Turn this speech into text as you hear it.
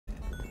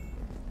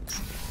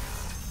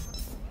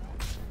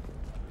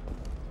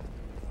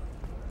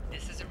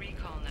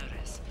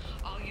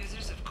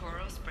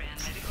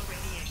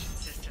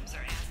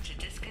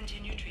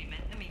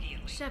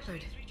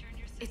Shepard,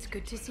 it's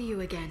good to see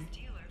you again.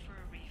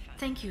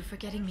 Thank you for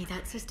getting me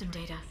that system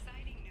data.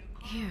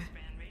 Here,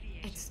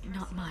 it's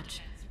not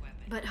much,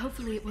 but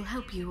hopefully it will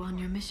help you on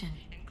your mission.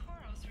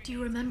 Do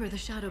you remember the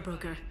Shadow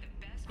Broker?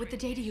 With the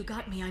data you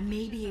got me, I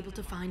may be able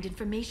to find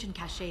information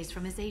caches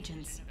from his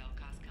agents.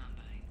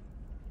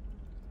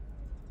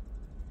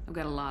 I've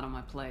got a lot on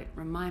my plate.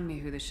 Remind me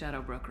who the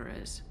Shadow Broker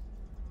is.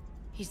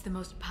 He's the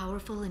most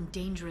powerful and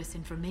dangerous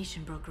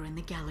information broker in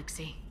the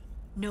galaxy.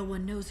 No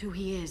one knows who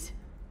he is.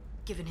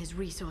 Given his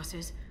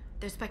resources,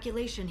 there's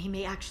speculation he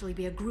may actually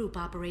be a group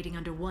operating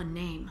under one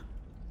name.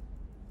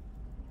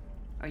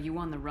 Are you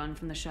on the run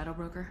from the Shadow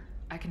Broker?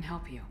 I can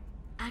help you.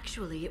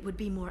 Actually, it would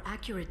be more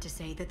accurate to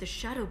say that the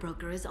Shadow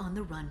Broker is on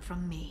the run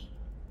from me.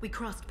 We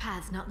crossed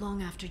paths not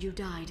long after you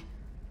died.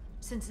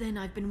 Since then,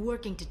 I've been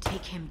working to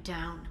take him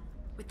down.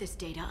 With this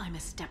data, I'm a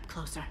step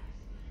closer.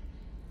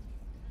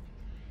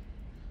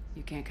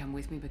 You can't come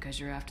with me because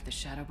you're after the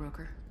Shadow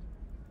Broker?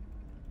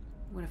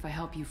 What if I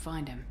help you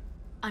find him?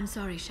 I'm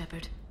sorry,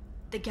 Shepard.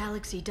 The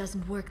galaxy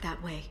doesn't work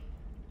that way.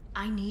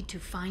 I need to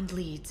find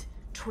leads,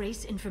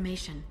 trace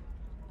information.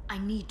 I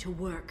need to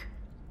work.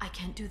 I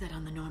can't do that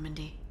on the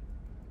Normandy.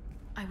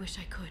 I wish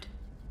I could.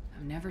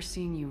 I've never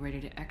seen you ready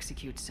to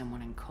execute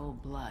someone in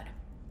cold blood.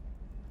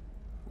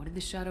 What did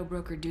the Shadow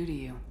Broker do to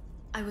you?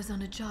 I was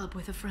on a job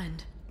with a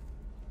friend.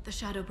 The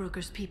Shadow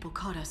Broker's people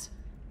caught us.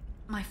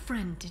 My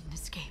friend didn't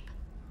escape.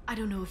 I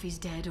don't know if he's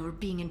dead or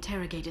being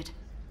interrogated.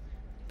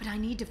 But I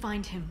need to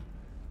find him.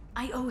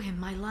 I owe him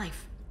my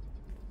life.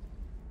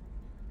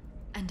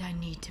 And I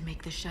need to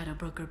make the Shadow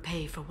Broker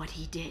pay for what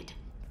he did.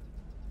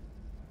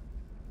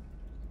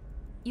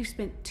 You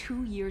spent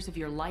 2 years of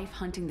your life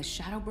hunting the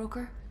Shadow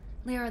Broker?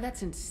 Liara,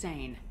 that's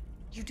insane.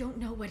 You don't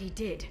know what he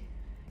did.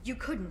 You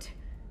couldn't.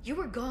 You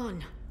were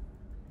gone.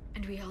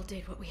 And we all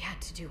did what we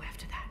had to do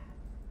after that.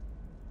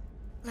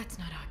 Let's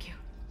not argue.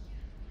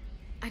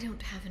 I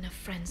don't have enough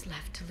friends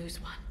left to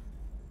lose one.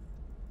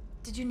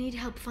 Did you need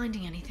help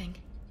finding anything?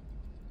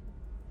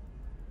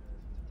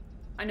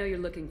 I know you're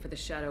looking for the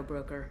Shadow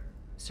Broker.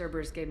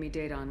 Cerberus gave me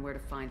data on where to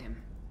find him.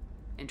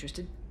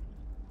 Interested?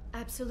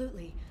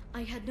 Absolutely.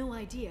 I had no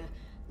idea.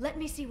 Let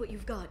me see what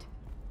you've got.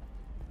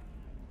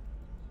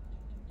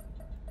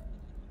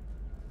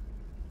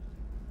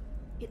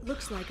 It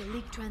looks like a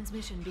leaked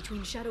transmission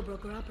between Shadow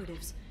Broker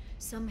operatives.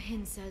 Some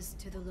hints as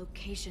to the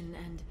location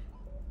and...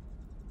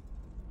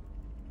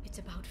 It's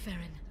about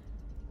Farron.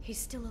 He's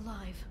still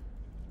alive.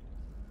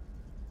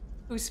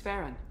 Who's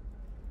Farron?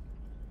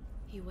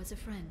 He was a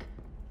friend.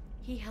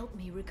 He helped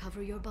me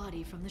recover your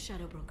body from the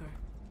Shadow Broker.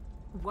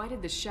 Why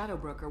did the Shadow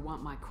Broker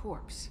want my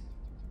corpse?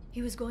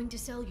 He was going to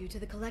sell you to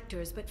the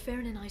Collectors, but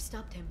Farron and I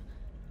stopped him.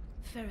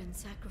 Farron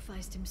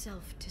sacrificed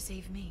himself to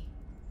save me.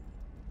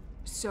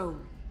 So,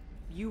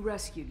 you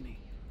rescued me.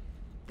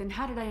 Then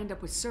how did I end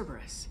up with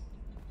Cerberus?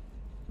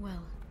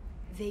 Well,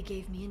 they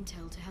gave me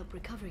intel to help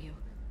recover you.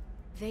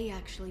 They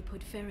actually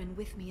put Farron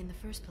with me in the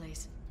first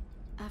place.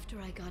 After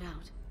I got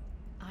out,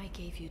 I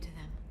gave you to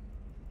them.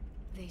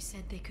 They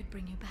said they could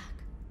bring you back.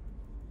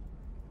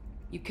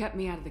 You kept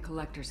me out of the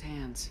Collector's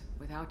hands.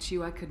 Without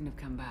you, I couldn't have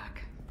come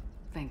back.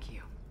 Thank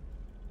you.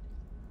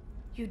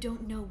 You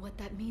don't know what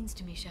that means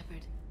to me,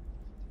 Shepard.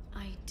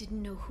 I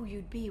didn't know who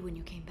you'd be when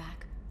you came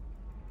back.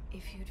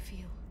 If you'd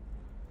feel.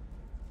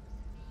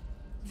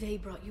 They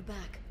brought you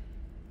back,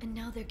 and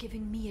now they're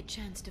giving me a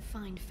chance to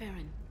find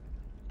Farron.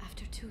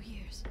 After 2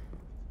 years,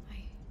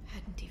 I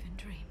hadn't even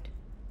dreamed.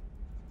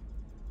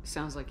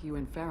 Sounds like you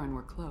and Farron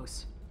were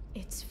close.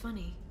 It's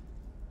funny.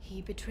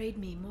 He betrayed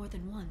me more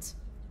than once.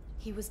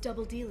 He was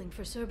double-dealing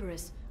for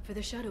Cerberus, for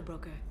the Shadow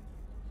Broker.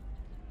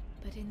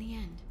 But in the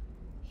end,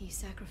 he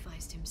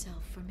sacrificed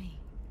himself for me.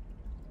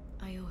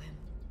 I owe him.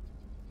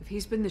 If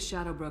he's been the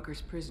Shadow Broker's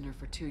prisoner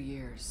for 2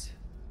 years,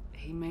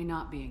 he may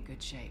not be in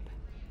good shape.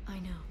 I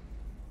know.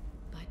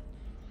 But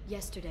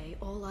yesterday,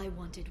 all I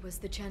wanted was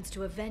the chance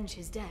to avenge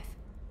his death.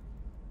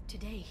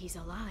 Today, he's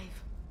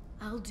alive.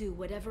 I'll do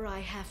whatever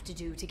I have to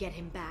do to get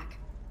him back.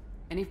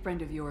 Any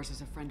friend of yours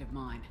is a friend of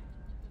mine.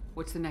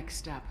 What's the next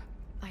step?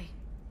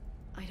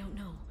 I don't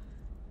know.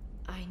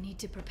 I need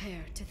to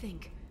prepare, to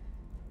think.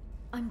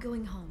 I'm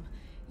going home.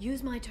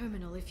 Use my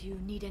terminal if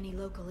you need any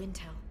local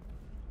intel.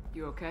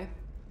 You okay?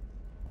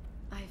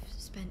 I've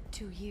spent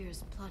 2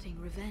 years plotting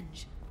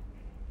revenge.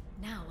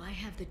 Now I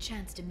have the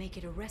chance to make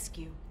it a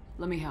rescue.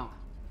 Let me help.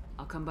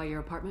 I'll come by your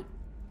apartment.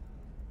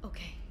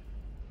 Okay.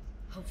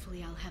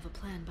 Hopefully I'll have a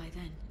plan by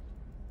then.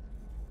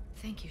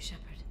 Thank you,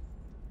 Shepard.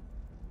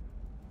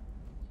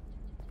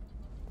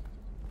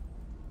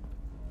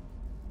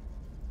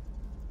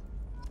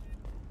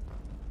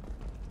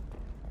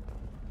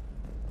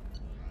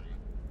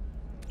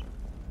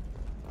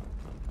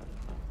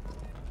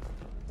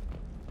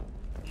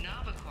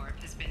 Novacorp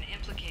has been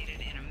implicated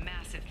in a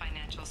massive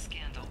financial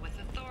scandal, with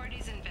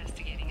authorities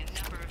investigating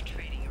a number of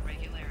trading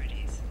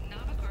irregularities.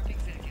 Novacorp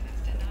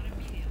executives did not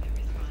immediately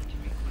respond to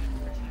requests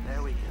for time.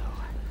 There we go.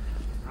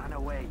 Run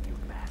away, you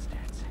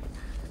bastards.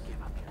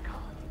 Give up your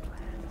colony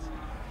plans.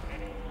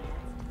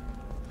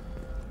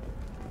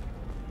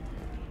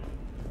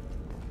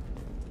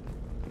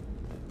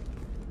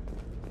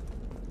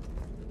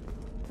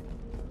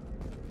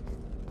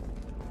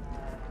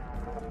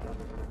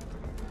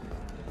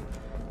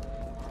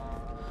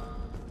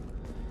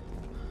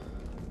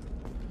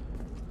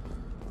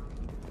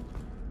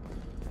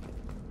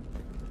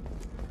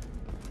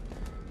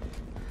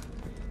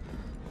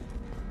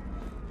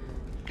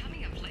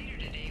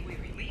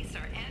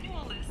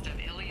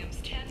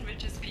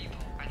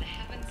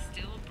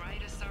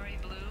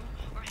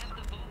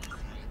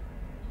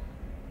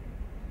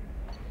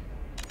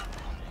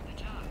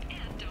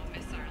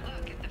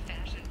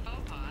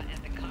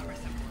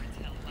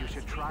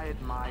 try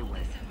it my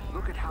way.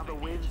 Look at how the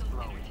wind's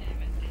blowing.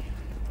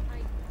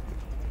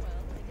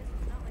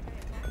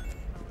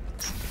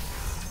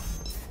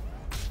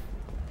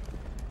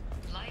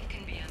 Life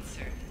can be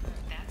uncertain.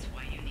 That's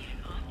why you need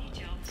an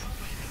Omnigel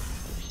programming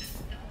solution.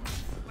 Thus,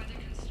 whether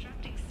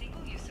constructing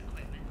single-use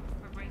equipment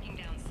or breaking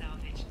down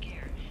salvaged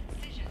gear,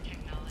 Cision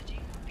technology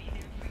will be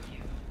there for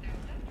you.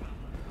 There's that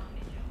problem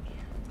Omnigel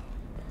can't solve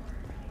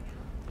for everything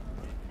else.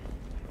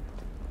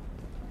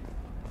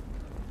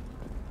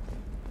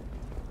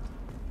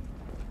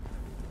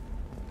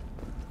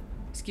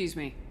 Excuse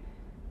me.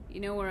 You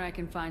know where I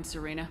can find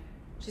Serena?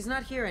 She's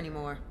not here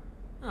anymore.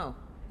 Oh,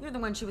 you're the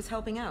one she was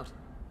helping out.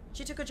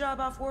 She took a job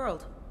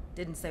off-world.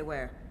 Didn't say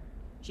where.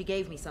 She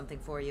gave me something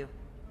for you.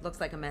 Looks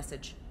like a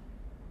message.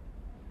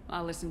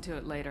 I'll listen to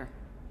it later.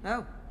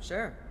 Oh,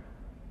 sure.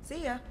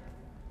 See ya.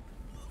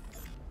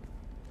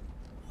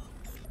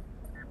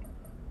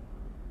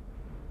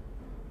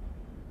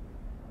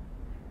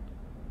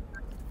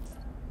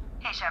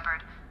 Hey,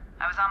 Shepard.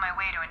 I was on my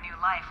way to a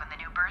new life when the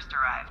new burst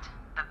arrived.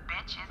 The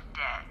bitch is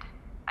dead.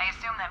 I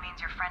assume that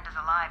means your friend is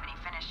alive and he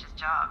finished his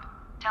job.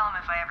 Tell him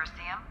if I ever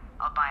see him,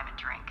 I'll buy him a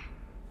drink.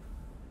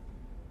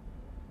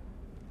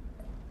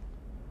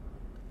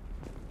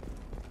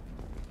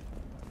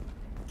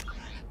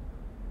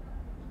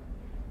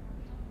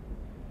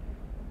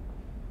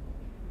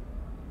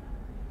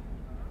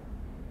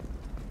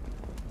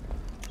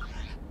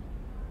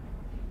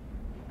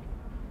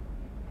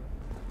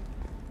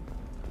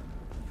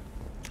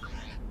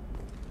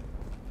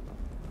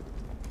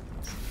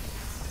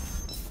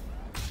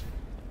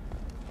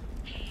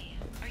 Hey,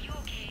 are you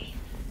okay?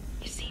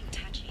 You seem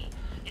touchy.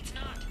 It's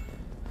not.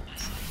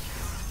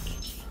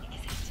 Itching,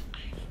 is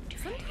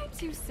it?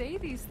 Sometimes you say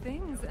these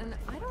things, and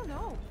I don't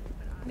know.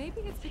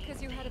 Maybe it's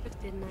because you had a bit.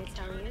 Didn't I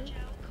tell you?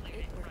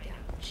 It worked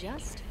out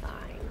just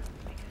fine.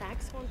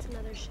 Fax wants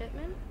another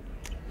shipment?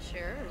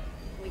 Sure,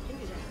 we can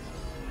do that.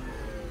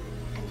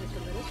 And with the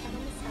little cut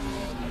on the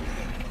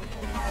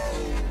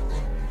side.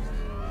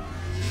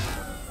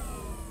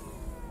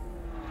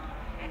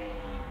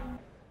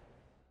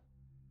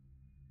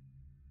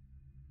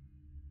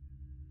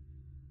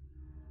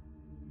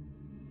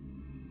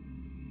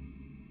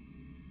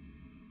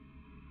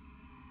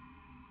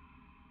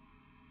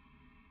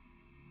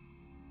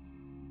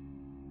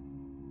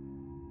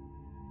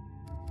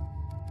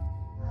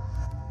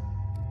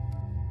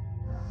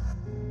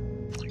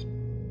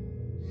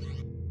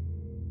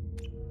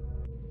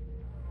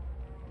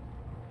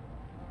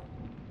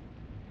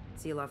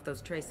 Seal off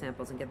those trace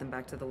samples and get them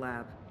back to the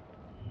lab.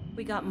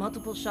 We got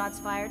multiple shots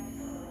fired.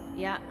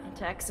 Yeah,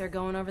 techs are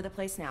going over the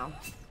place now.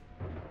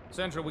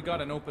 Central, we got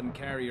an open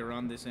carrier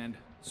on this end.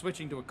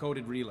 Switching to a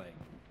coded relay.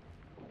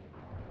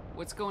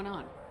 What's going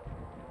on?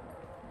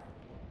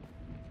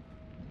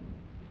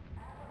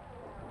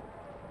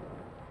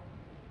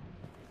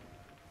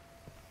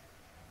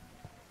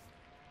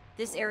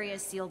 This area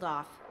is sealed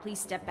off. Please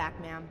step back,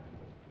 ma'am.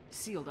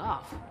 Sealed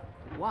off?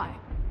 Why?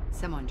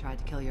 Someone tried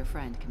to kill your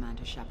friend,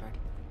 Commander Shepard.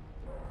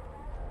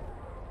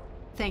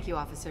 Thank you,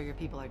 officer. Your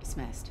people are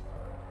dismissed.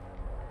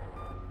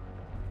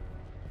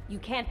 You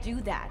can't do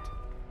that.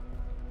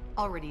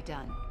 Already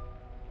done.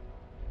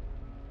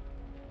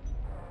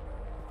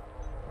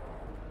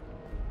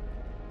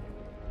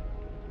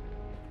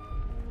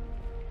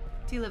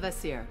 Tila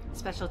Vasir,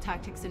 Special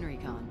Tactics and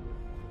Recon.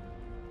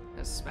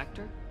 A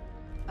Spectre?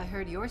 I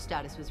heard your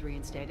status was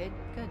reinstated.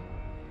 Good.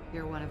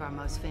 You're one of our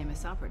most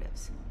famous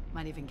operatives.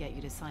 Might even get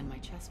you to sign my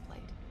chest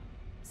plate.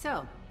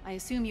 So, I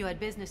assume you had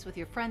business with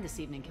your friend this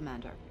evening,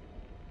 Commander.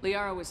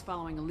 Liara was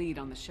following a lead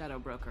on the Shadow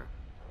Broker.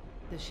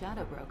 The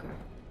Shadow Broker?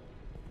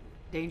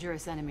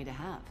 Dangerous enemy to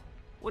have.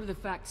 What are the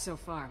facts so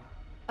far?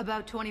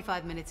 About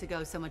 25 minutes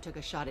ago, someone took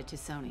a shot at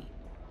T'Soni.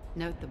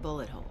 Note the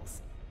bullet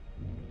holes.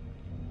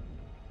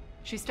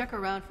 She stuck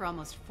around for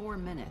almost 4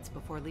 minutes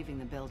before leaving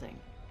the building.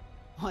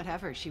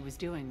 Whatever she was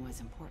doing was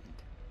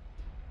important.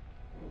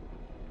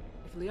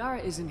 If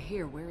Liara isn't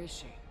here, where is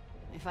she?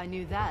 If I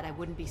knew that, I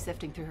wouldn't be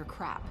sifting through her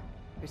crap.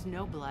 There's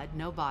no blood,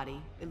 no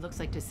body. It looks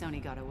like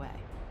T'Soni got away.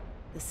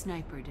 The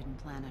sniper didn't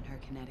plan on her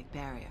kinetic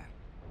barrier.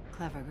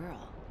 Clever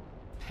girl.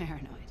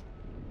 Paranoid,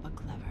 but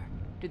clever.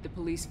 Did the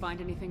police find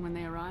anything when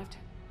they arrived?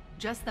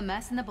 Just the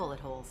mess and the bullet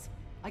holes.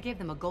 I gave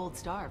them a gold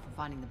star for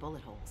finding the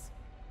bullet holes.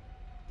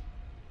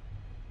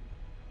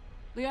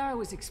 Liara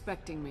was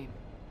expecting me.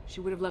 She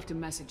would have left a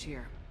message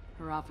here.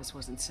 Her office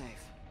wasn't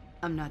safe.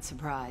 I'm not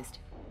surprised.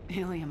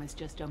 Ilium is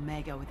just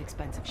Omega with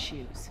expensive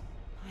shoes.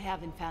 I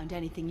haven't found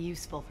anything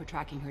useful for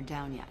tracking her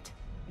down yet.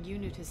 You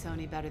knew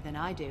T'Soni better than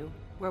I do.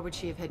 Where would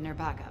she have hidden her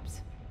backups?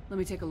 Let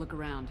me take a look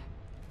around.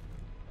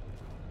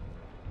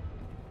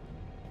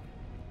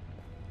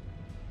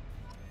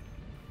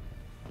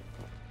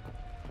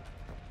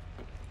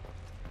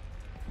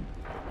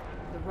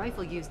 The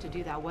rifle used to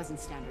do that wasn't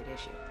standard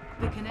issue.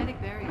 The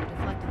kinetic barrier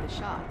deflected the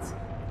shots.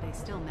 They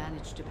still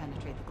managed to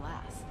penetrate the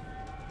glass.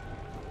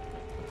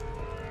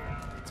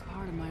 It's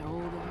part of my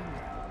old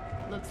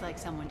armor. Looks like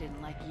someone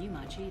didn't like you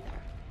much either.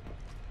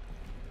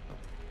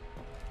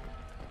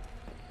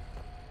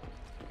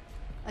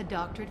 A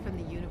doctorate from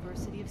the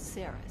University of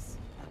Ceres,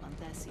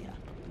 Atlanthesia.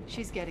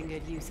 She's getting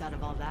good use out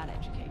of all that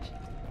education.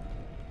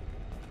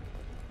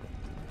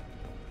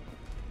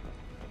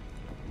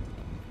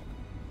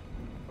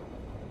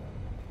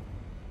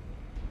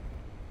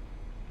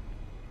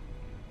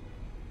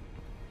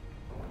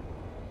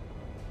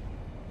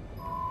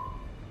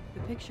 The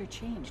picture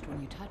changed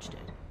when you touched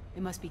it.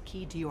 It must be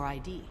keyed to your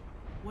ID.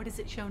 What does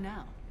it show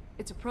now?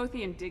 It's a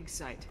Prothean dig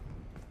site.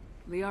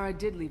 Liara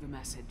did leave a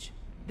message.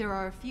 There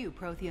are a few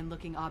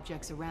Prothean-looking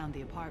objects around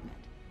the apartment.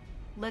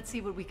 Let's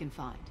see what we can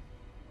find.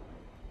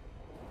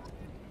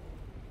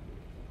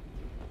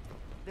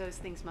 Those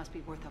things must be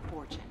worth a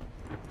fortune.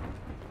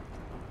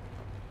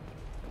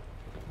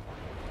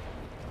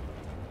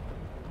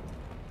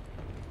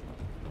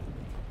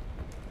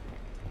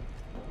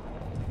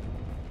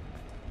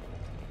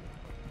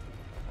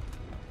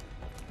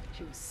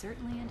 She was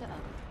certainly into ugly.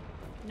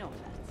 No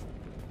offense.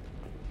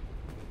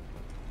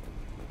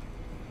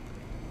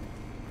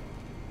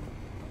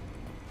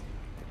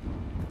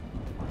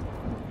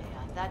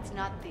 That's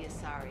not the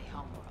Asari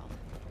homeworld.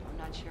 I'm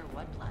not sure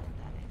what planet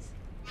that is.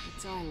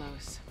 It's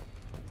Ilos.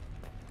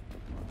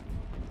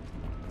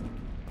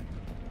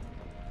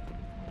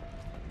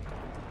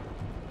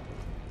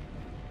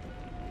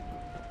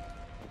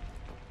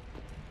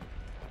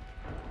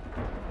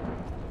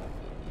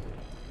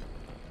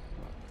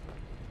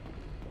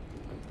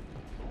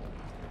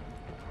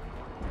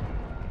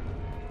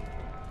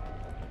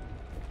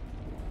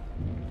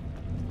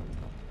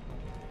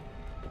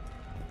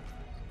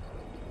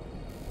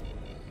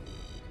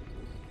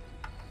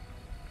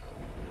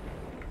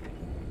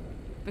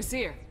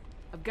 Basir,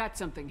 I've got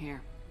something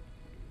here.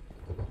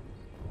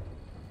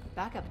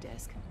 Backup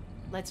disk.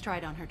 Let's try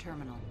it on her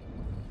terminal.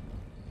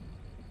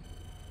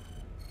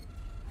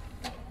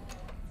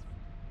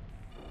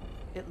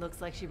 It looks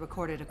like she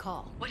recorded a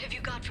call. What have you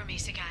got for me,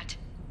 Sagat?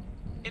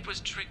 It was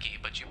tricky,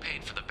 but you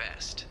paid for the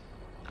best.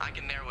 I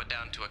can narrow it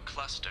down to a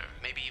cluster,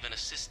 maybe even a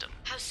system.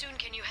 How soon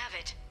can you have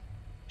it?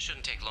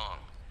 Shouldn't take long.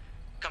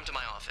 Come to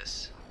my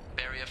office.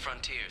 Barrier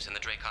Frontiers in the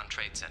Dracon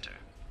Trade Center.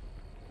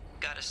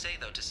 Gotta say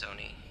though,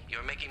 T'Soni,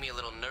 you're making me a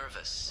little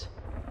nervous.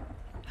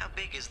 How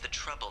big is the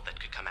trouble that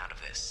could come out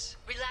of this?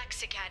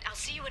 Relax, Sagat. I'll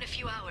see you in a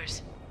few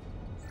hours.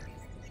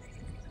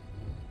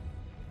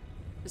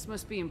 This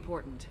must be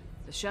important.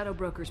 The Shadow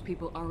Broker's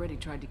people already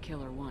tried to kill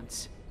her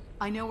once.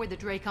 I know where the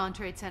Dracon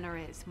Trade Center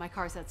is. My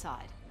car's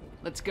outside.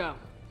 Let's go.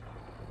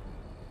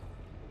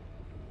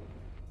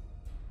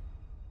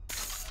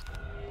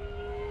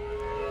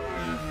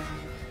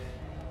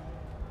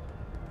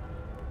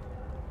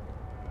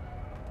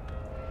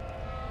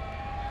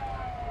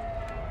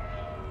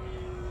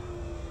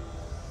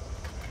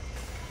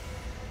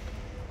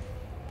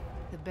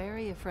 The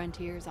Barrier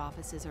Frontiers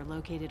offices are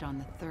located on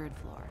the 3rd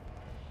floor.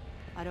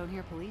 I don't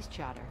hear police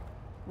chatter.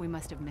 We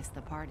must have missed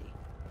the party.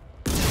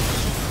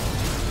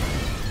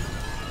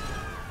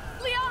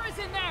 Liara's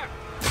in there!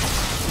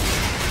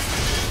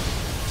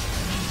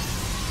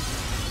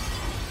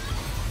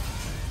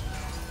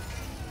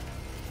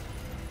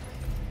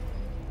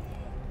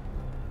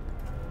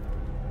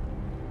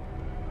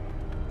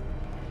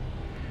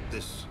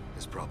 This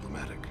is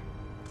problematic.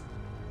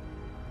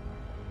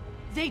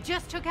 They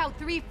just took out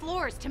 3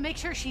 floors to make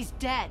sure she's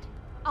dead.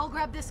 I'll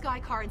grab this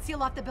Sky car and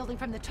seal off the building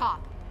from the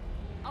top.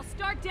 I'll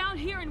start down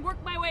here and work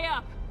my way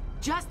up.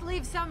 Just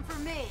leave some for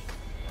me.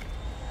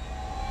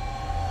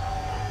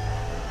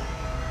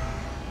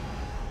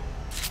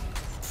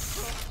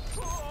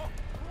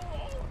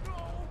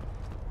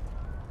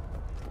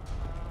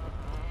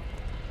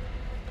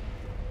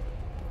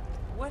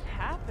 What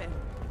happened?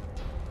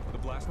 The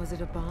blast. Was it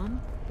a bomb?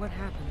 What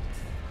happened?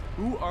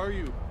 Who are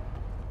you?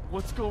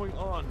 What's going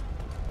on?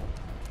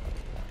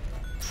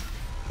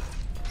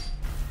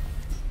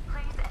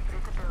 Please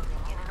exit the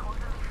building in an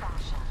orderly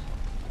fashion.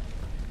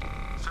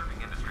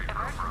 Serving industry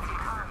for over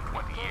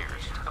 20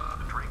 years,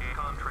 the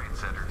Dracon Trade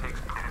Center takes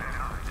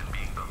pride in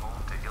being the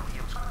home to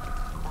Ilium's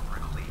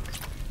corporate elite.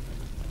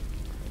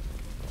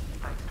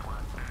 Thanks to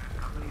us,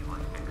 companies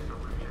like Big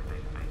Solar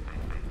Shipping,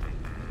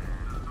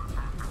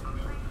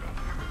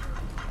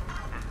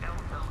 and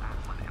LFL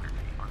Atlan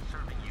Energy are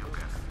serving you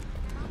better.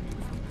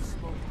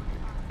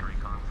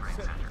 Dracon Trade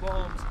Set Center.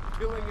 bombs,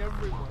 killing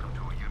everyone. Welcome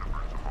to a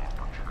universe of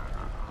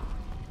opportunity.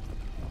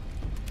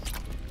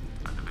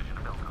 A division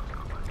of Elcos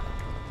Complex.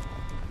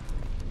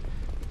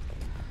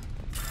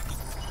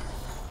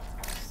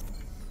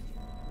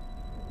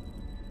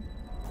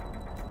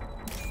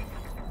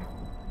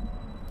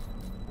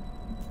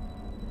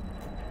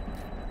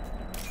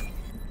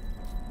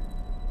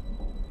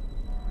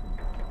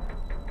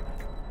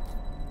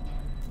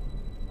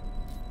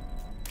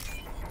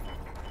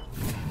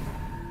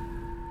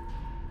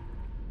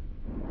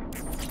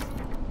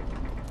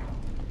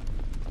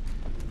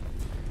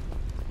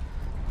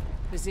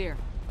 Basir,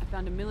 I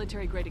found a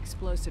military-grade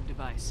explosive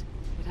device.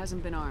 It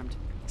hasn't been armed.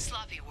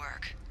 Sloppy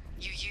work.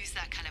 You use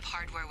that kind of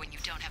hardware when you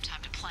don't have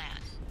time to plan.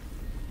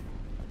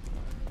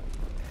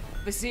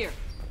 Basir,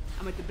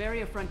 I'm at the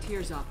Barrier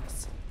Frontiers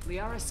office.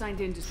 Liara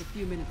signed in just a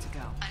few minutes ago.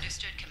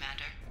 Understood,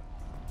 Commander.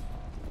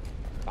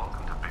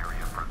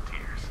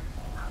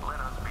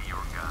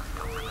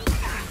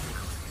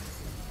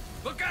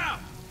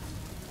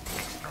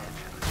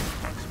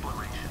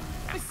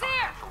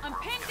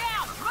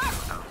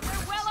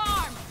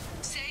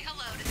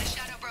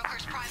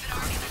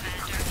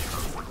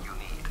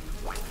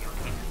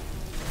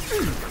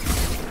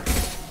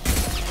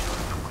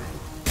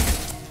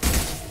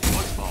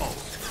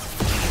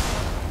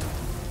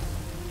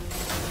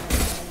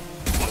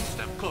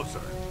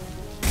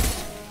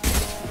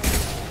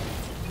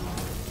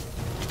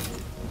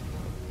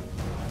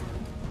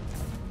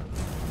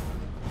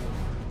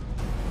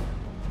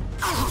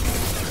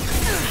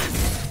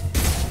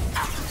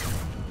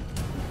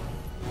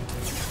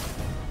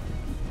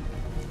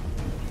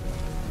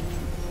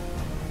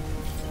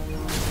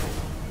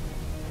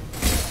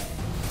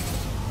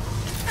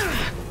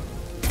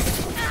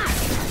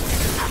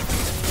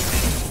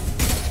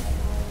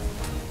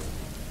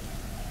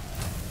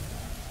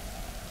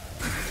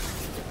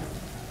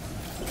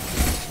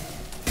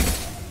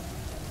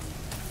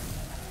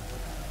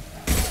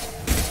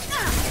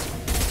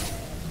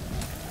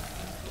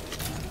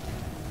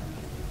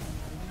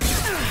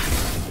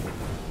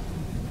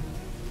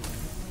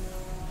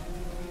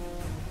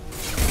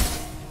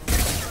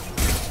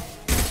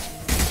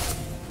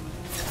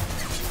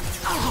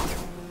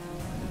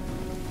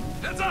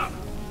 Hands up!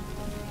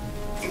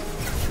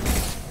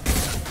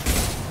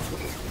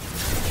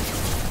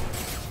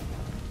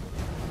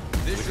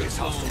 This should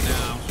slow him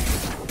down.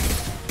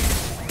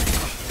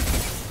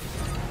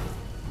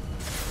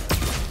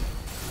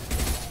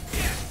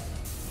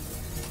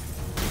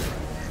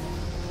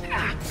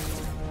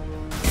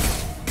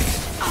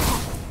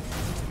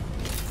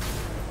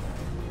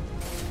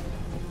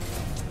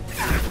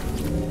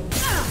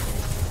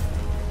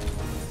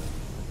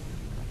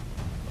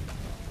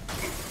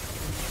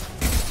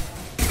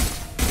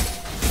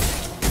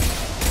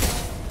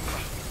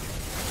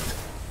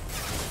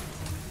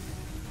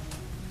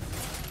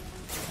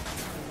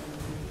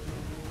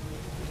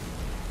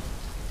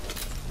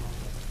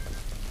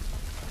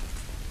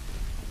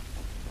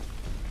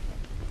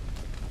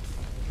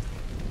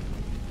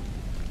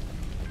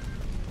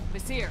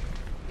 Basir,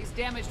 these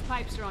damaged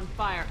pipes are on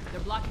fire. They're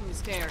blocking the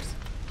stairs.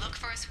 Look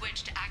for a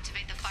switch to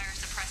activate the fire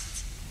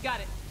suppressants. Got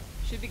it.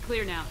 Should be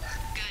clear now.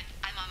 Good.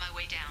 I'm on my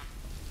way down.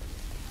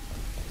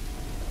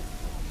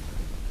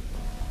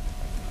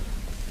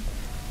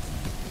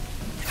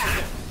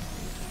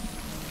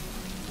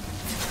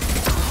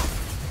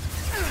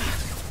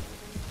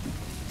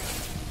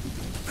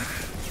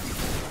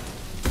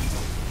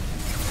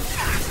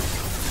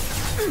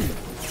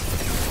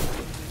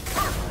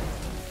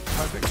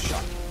 Perfect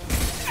shot.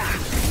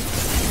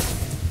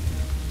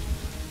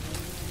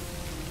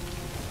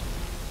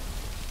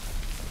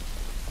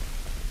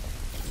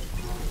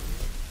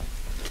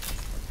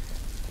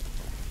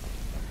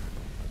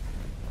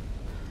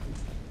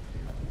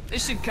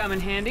 This should come in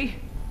handy.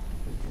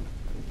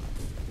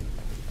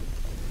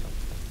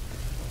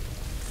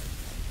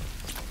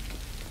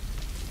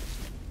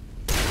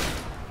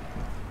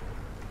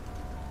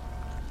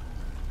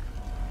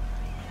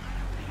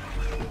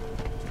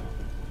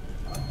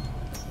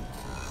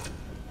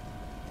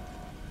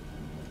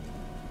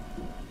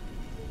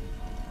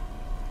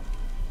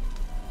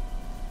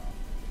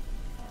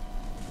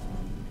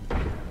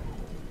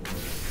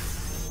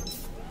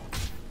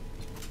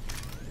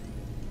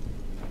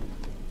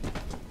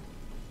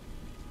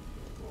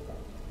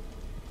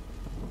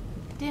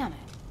 Damn it.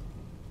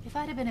 If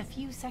I'd have been a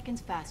few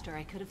seconds faster,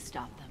 I could have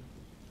stopped them.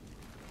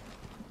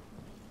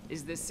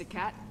 Is this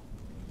Sakat?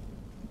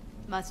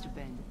 Must have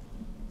been.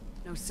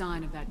 No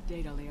sign of that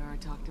data Liara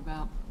talked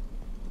about.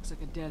 Looks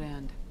like a dead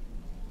end.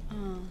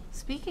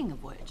 Speaking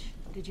of which,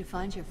 did you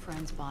find your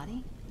friend's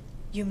body?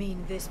 You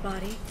mean this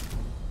body?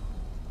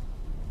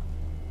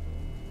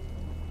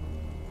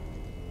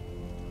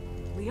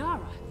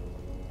 Liara?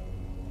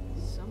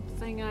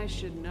 Something I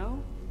should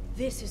know?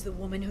 This is the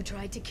woman who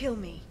tried to kill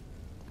me.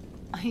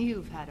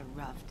 You've had a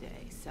rough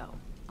day, so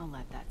I'll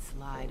let that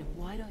slide.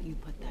 Why don't you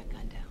put that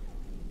gun down?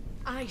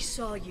 I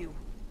saw you.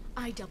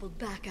 I doubled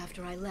back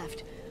after I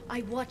left.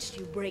 I watched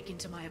you break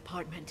into my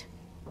apartment.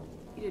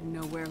 You didn't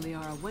know where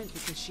Liara went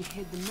because she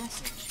hid the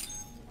message.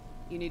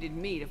 You needed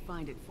me to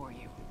find it for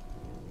you.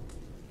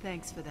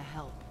 Thanks for the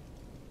help.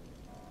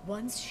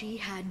 Once she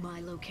had my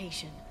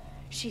location,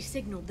 she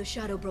signaled the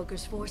Shadow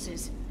Broker's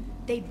forces.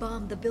 They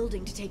bombed the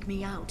building to take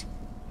me out.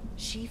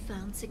 She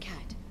found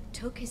Sakat,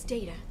 took his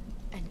data,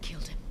 and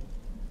killed him.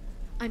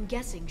 I'm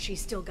guessing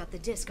she's still got the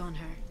disc on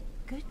her.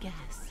 Good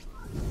guess.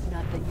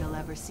 Not that you'll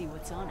ever see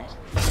what's on it.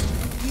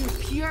 You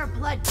pure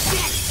blood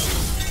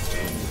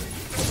bitch!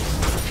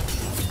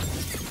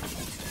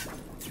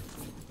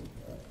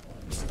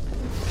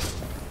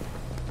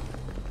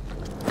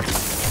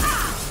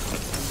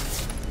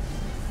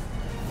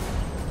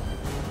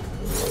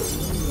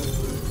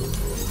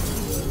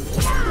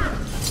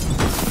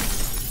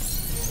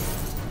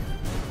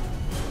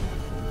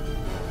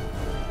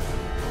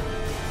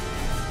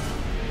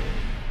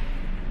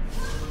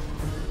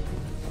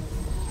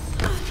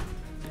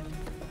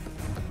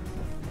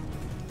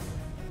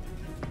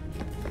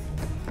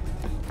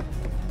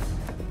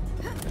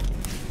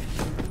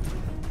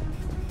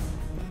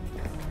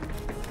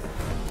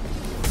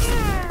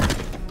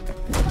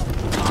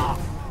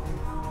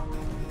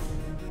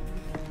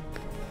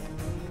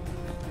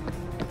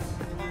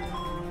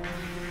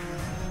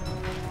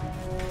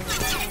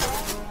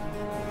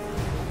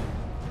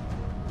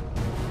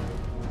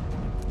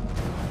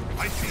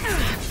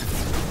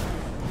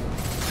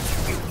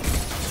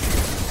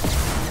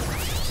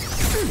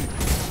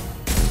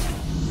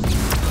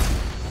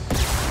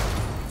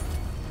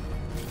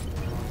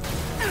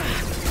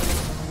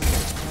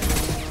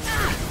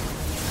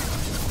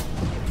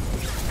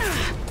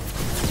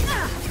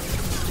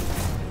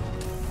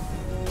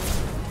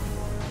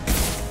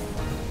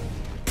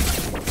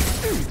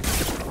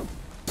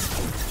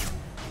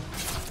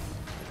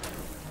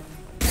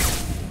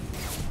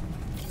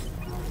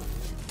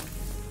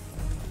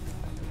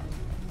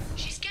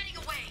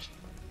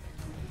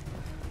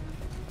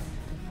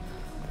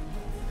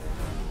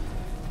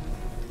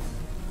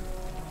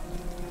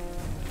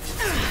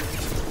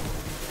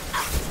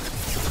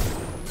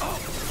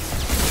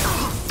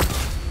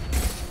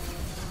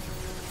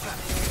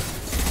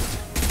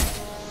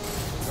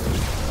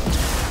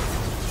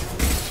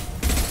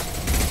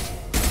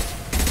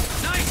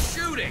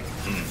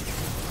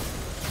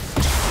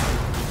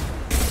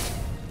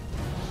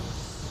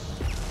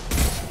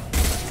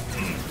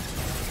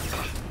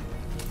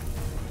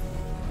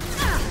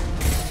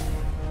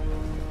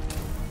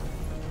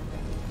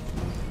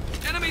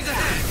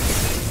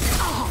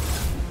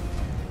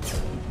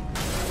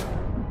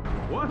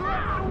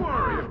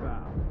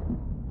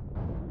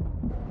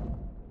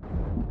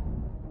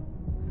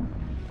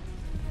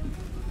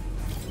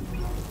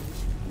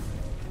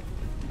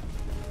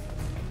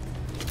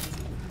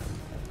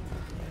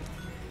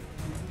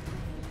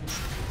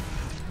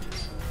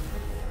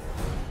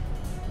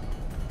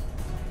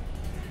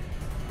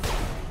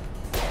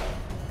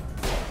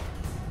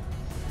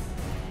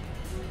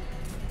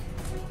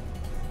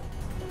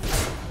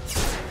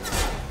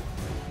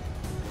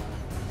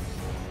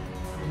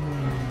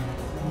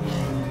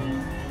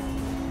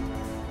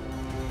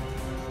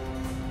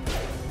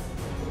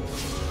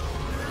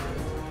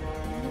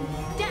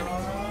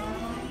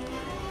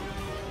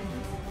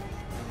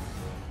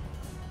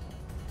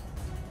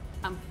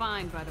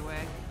 fine, by the way.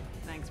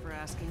 Thanks for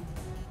asking.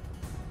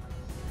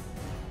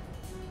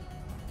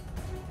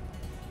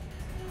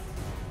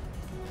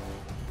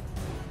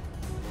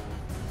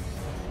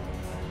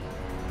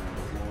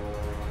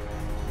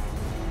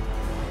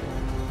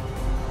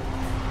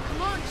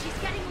 Come on, she's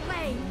getting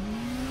away!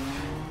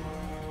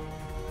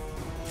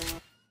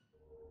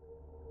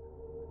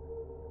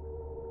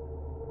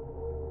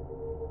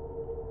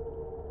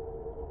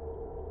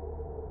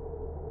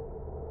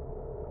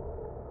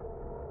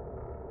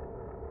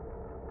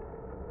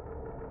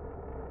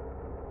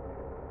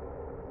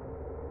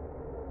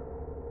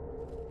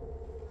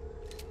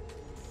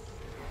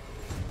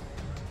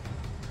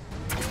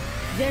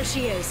 There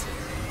she is.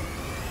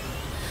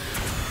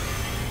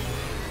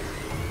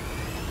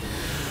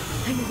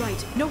 Hang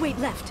right. No, wait,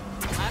 left.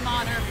 I'm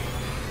on her.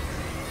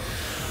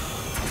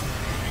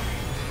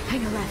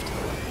 Hang a left.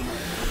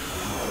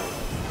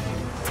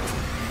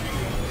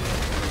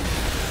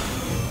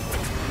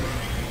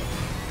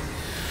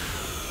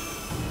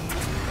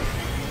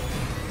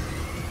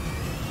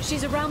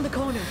 She's around the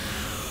corner.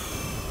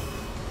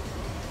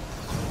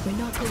 We're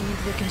not going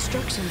into the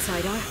construction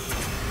site,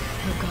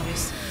 Oh,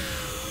 goddess.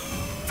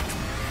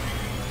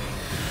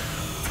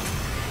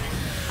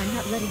 I'm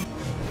not letting...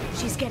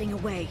 She's getting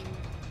away.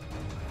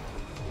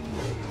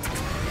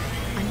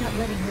 I'm not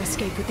letting her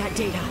escape with that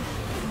data.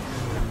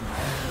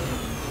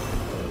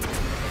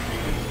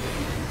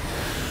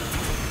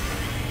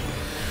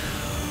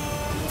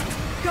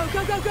 Go,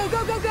 go, go, go,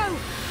 go, go, go!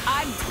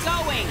 I'm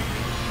going!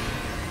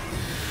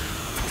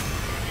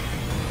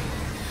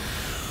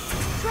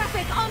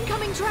 Traffic!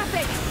 Oncoming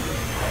traffic!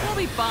 We'll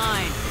be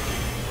fine.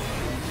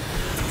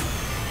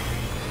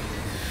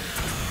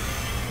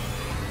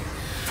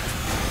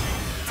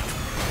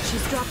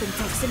 She's dropping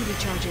proximity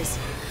charges.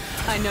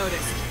 I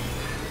noticed.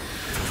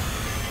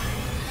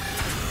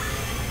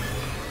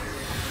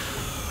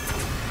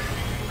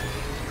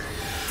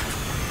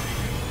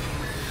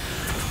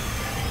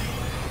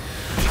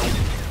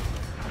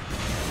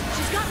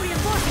 She's got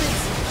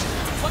reinforcements!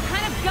 What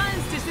kind of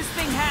guns does this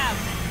thing have?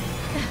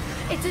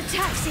 It's a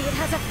taxi. It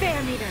has a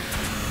fare meter.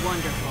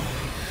 Wonderful.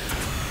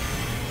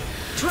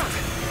 Truck!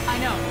 I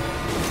know.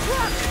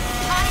 Truck!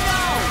 I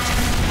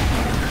know!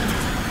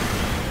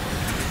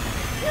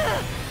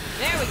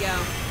 There we go.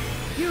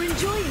 You're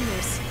enjoying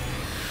this.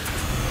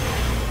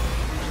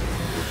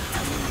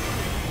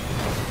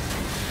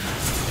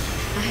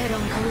 A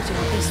head-on collision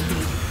at this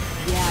speed.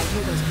 Yeah, I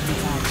hear those can be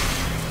bad.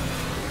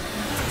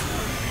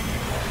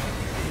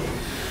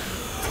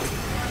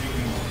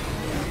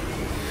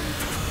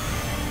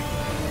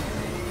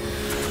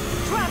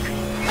 Truck!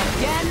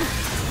 Again?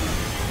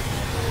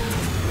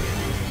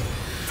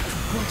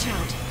 Watch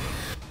out.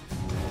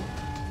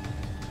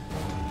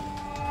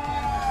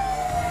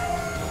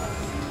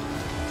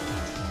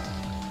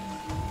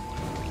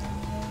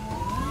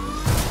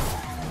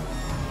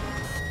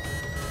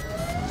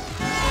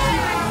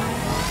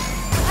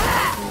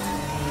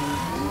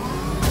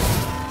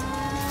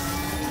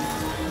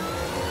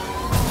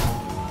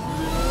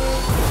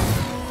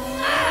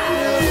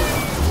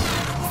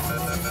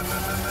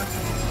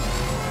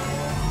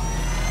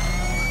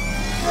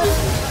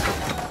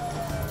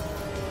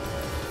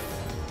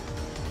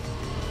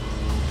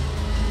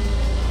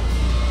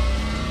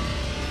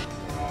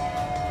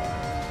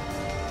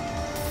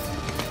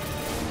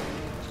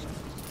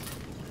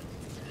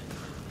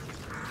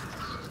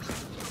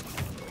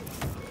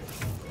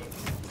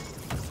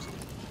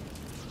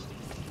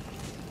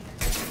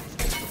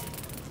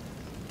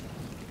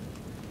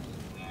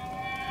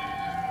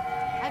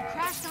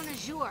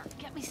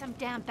 Get me some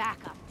damn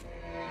backup.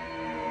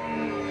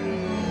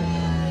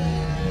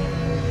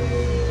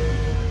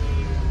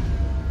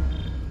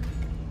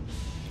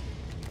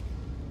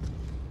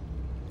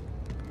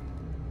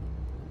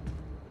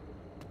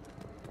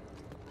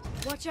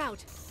 Watch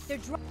out! They're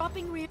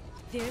dropping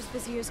There's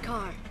Bazir's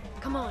car.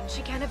 Come on,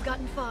 she can't have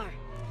gotten far.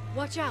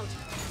 Watch out!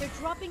 They're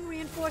dropping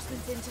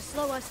reinforcements in to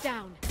slow us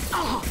down.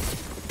 Oh!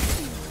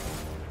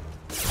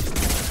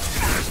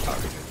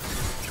 Targeted.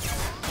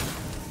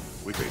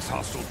 We face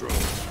hostile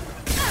drones.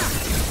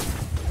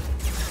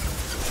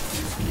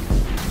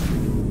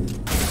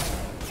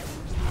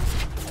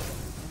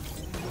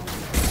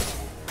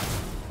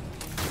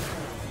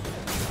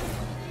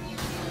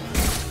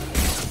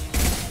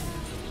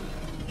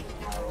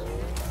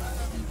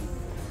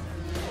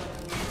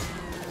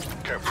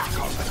 Careful,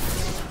 combat.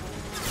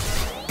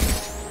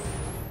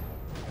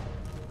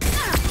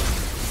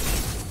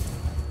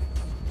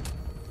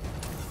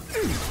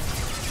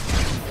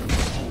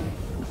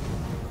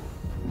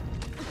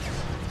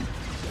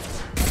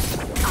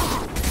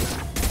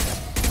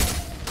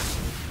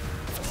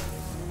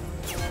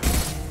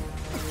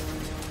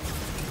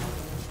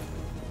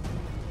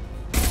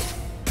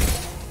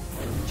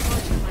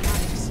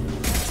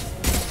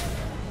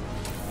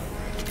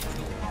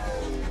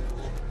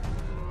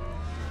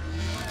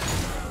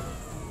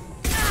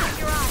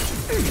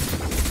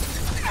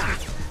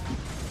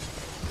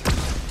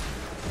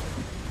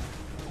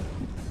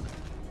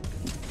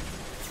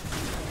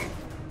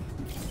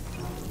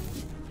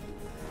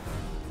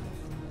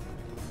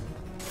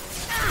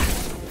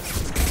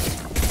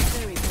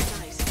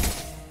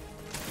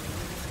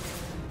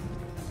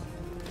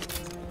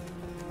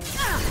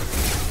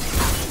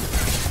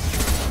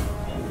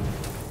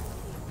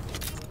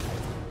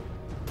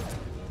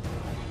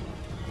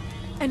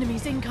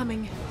 Enemies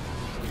incoming.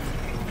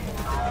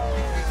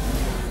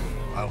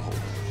 I'll hold.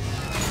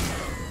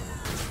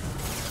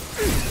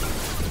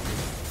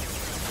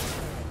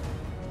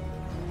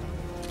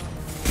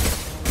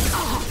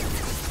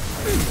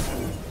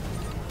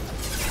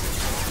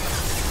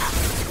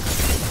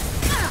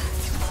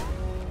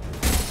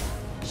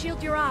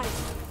 Shield your eyes.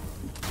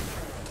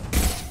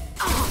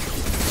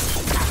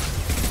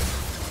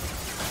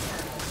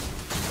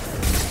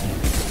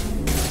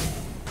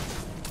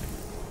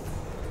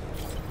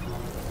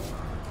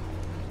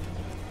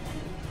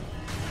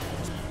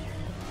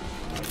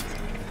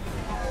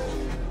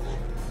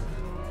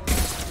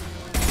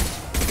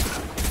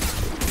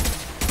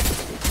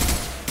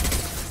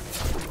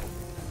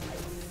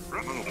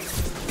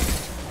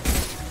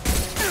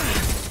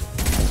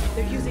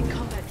 They're using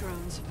combat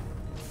drones.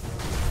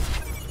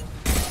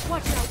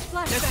 Watch out,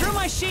 flashbang! They're through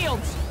my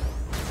shields!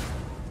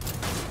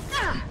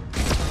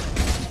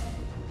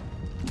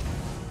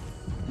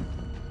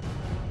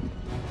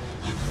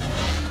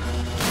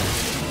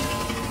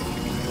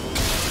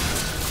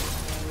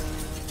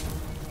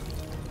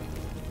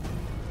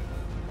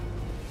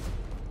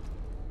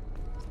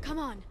 Come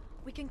on,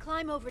 we can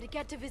climb over to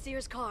get to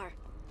Vizier's car.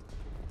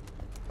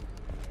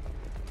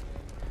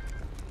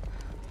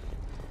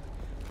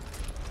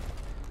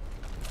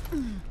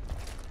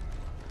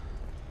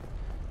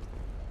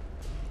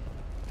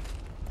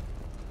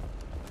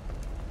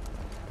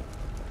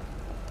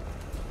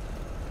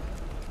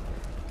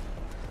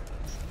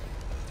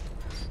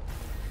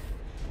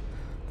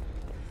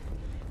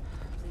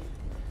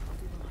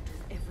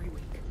 Every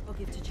week. I'll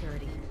give to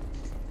charity.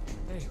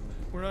 Hey,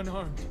 we're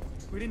unarmed.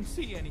 We didn't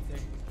see anything.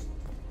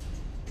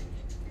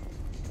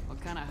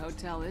 What kind of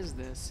hotel is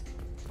this?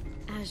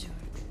 Azure.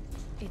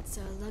 It's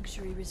a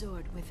luxury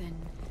resort with an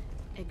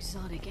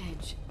exotic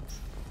edge.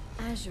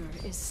 Azure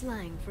is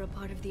slang for a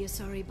part of the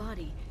Asari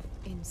body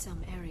in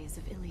some areas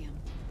of Ilium.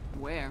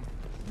 Where?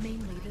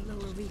 Mainly the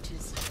lower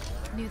reaches,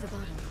 near the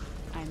bottom.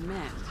 I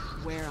meant,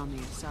 where on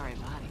the Asari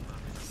body?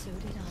 So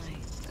did I.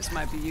 This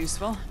might be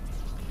useful.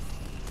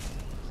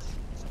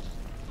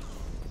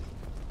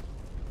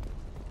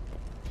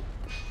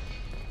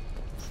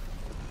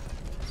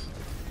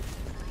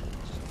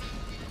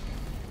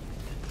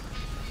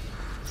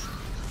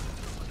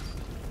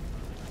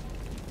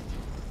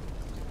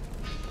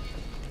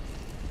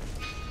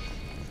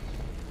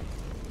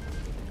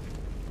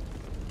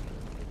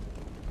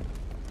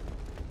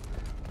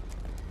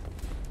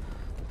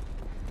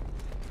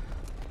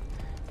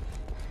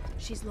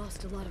 She's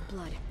lost a lot of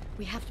blood.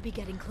 We have to be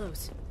getting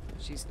close.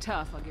 She's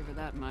tough, I'll give her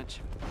that much.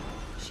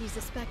 She's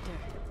a Spectre.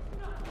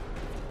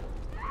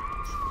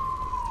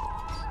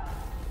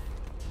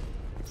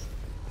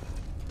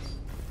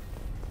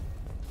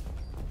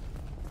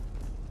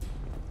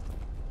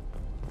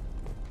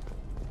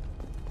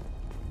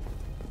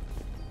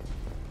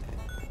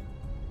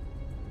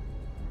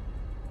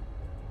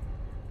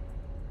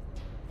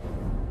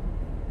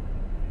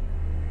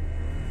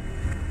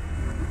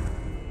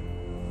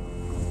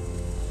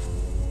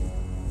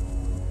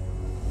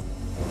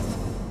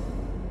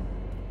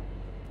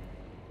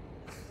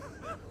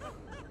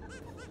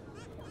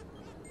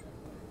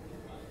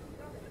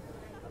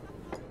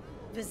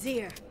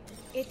 Vizier,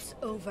 it's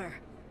over.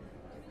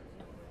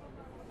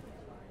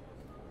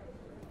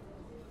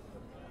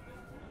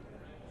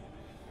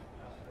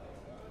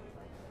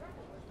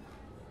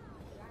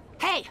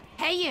 Hey!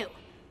 Hey, you!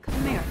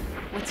 Come here.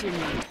 What's your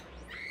name?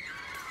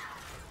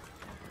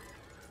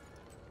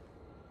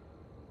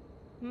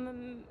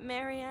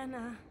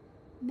 Mariana.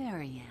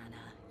 Mariana.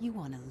 You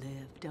want to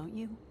live, don't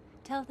you?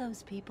 Tell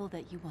those people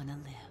that you want to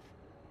live.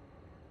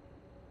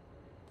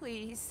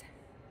 Please.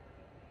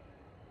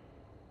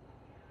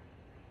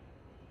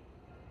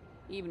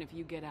 Even if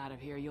you get out of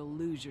here, you'll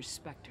lose your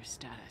Spectre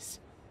status.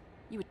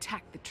 You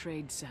attacked the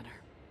trade center.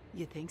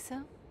 You think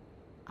so?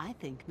 I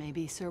think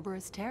maybe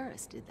Cerberus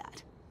terrorists did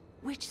that.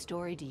 Which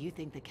story do you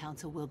think the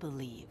Council will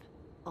believe?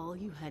 All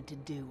you had to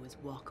do was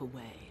walk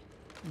away.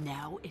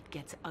 Now it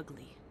gets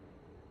ugly.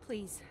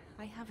 Please,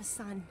 I have a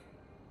son.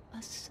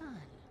 A son?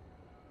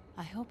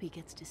 I hope he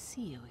gets to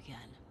see you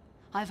again.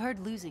 I've heard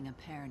losing a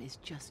parent is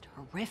just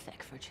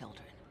horrific for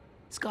children.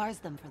 Scars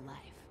them for life.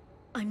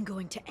 I'm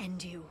going to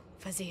end you,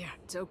 Vizier.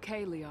 It's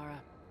okay, Liara.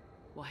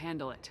 We'll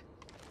handle it.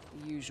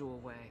 The usual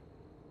way.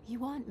 You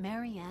want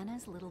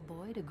Mariana's little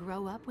boy to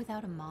grow up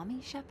without a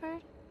mommy,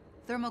 Shepard?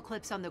 Thermal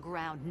clips on the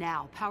ground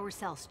now. Power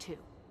cells too.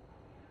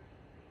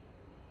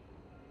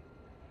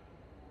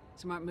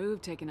 Smart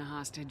move taking a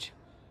hostage.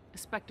 A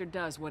Spectre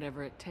does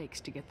whatever it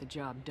takes to get the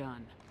job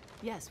done.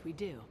 Yes, we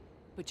do.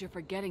 But you're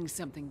forgetting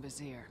something,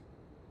 Vizier.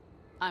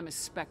 I'm a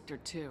Spectre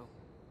too.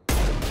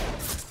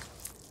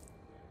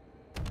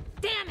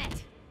 Damn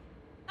it!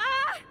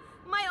 Ah!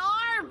 My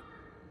arm!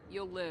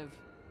 You'll live.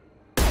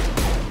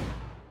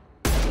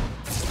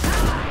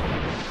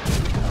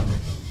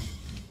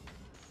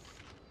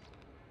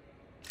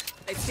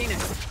 They've seen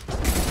us.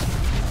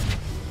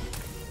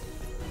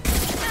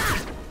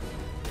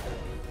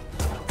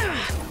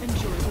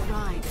 Enjoy the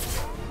ride.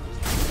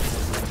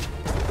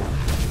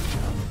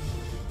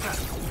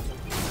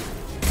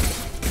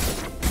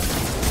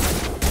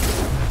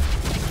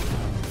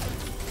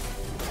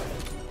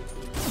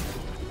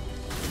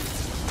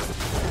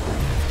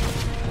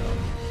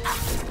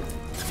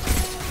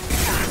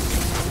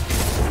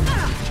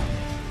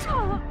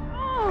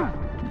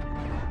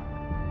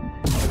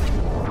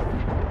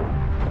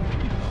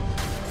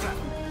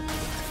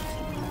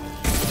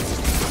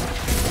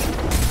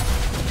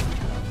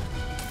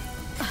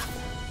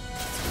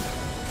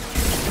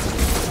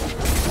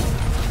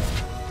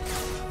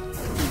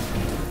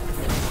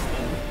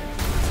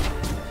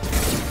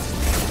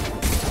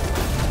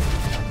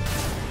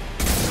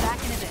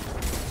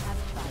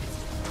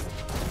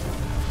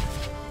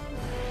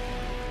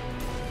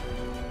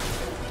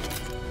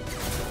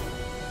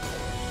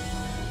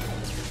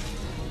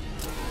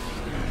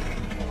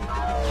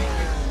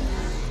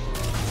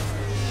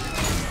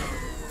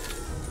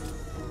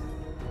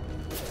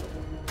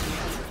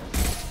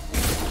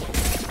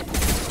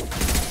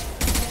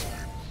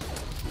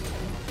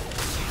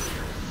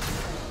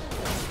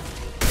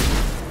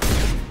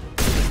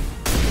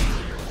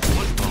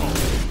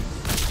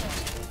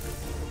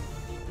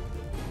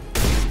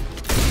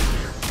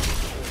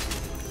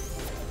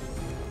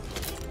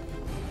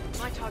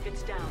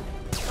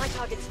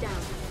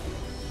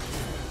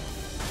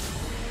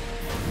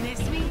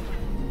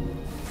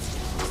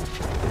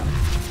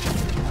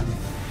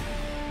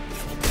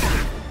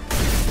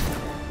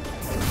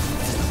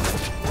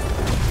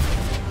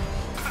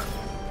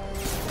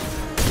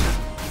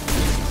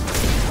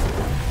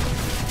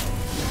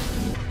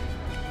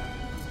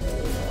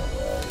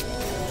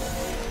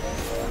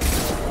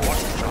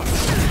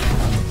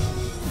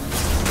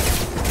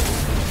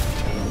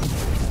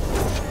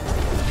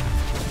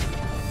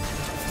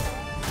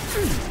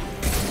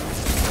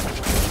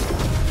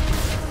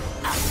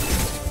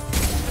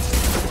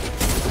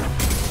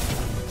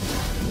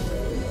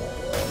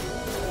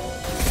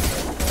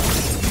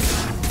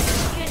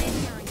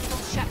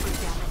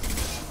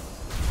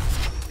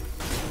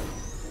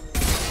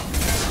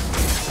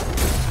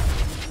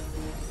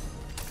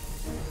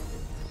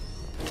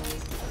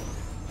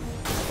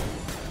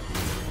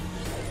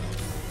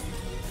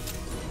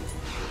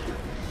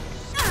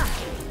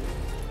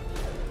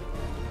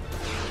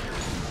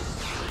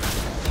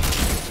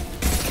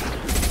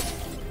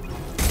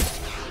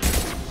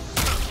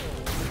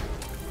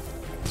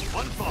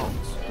 One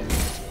falls.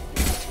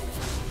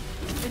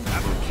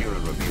 Have Akira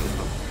reveal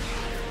them.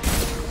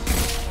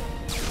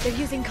 They're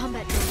using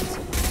combat drones.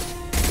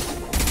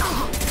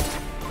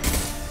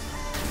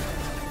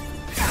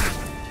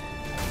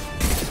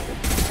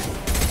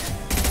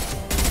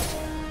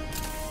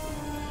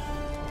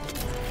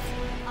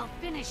 I'll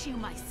finish you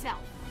myself.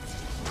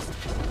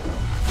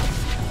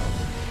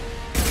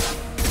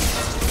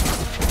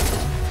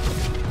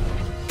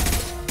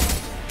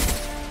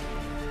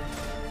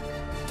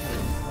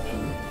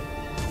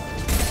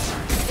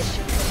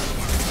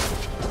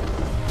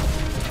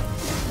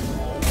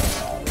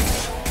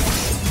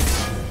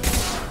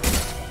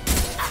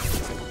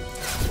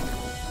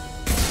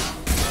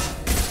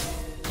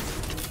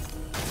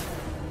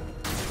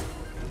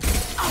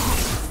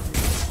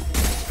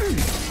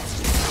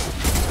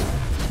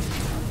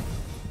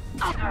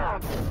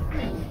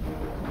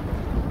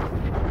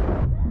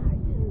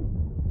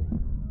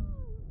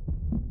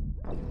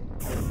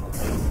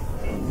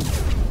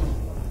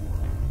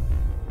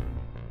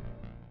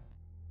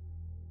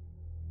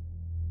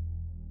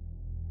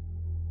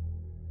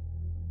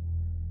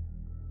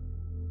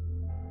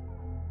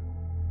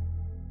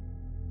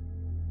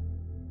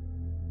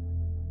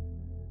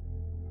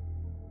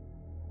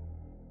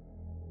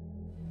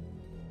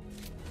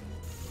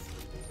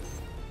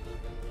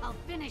 I'll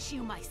finish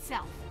you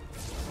myself.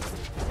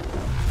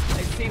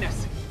 They've seen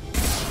us.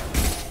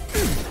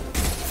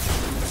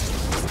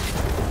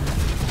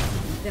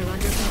 They're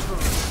under control.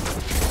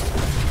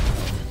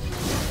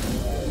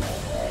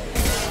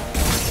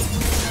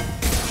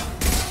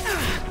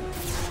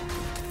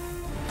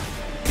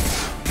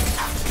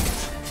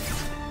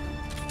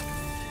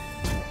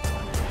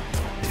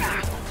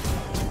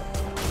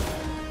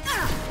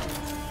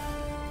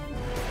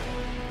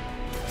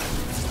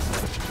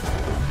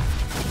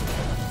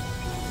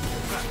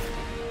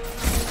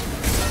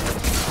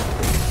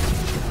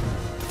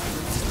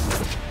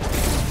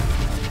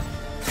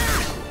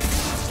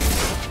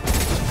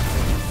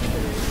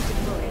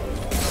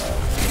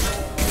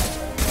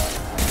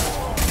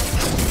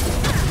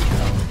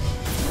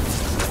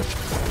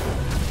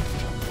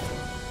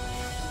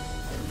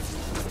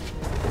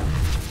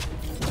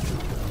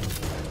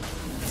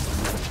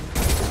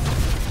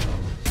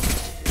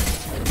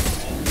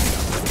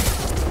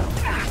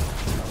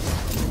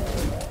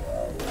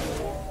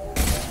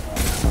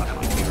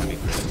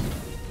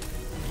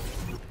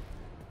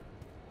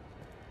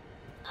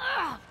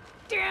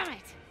 Damn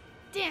it!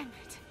 Damn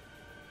it!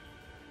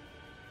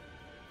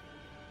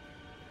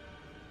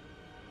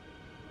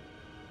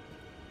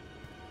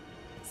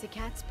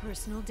 Sakat's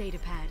personal data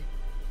pad.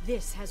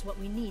 This has what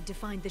we need to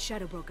find the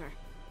Shadow Broker.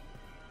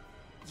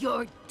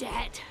 You're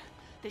dead.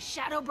 The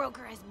Shadow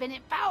Broker has been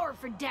in power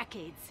for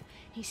decades.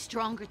 He's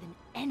stronger than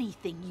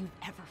anything you've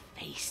ever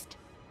faced.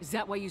 Is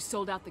that why you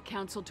sold out the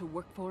Council to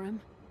work for him?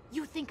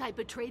 You think I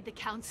betrayed the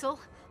Council?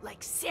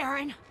 Like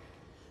Saren?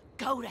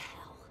 Go to hell.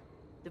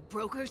 The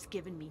Broker's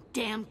given me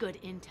damn good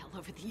intel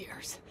over the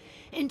years.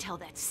 Intel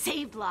that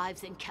saved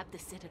lives and kept the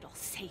Citadel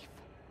safe.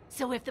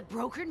 So if the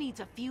Broker needs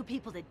a few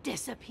people to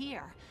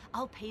disappear,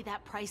 I'll pay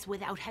that price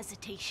without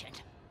hesitation.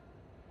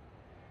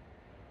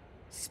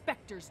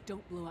 Spectres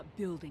don't blow up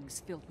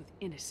buildings filled with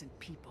innocent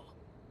people.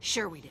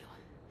 Sure we do.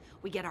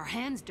 We get our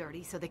hands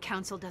dirty so the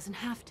Council doesn't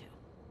have to.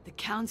 The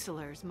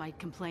Councilors might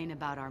complain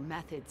about our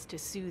methods to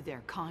soothe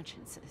their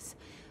consciences,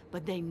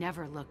 but they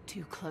never look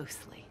too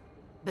closely.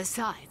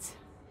 Besides,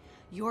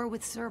 you're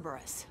with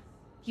Cerberus.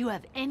 You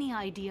have any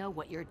idea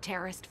what your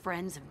terrorist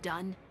friends have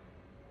done?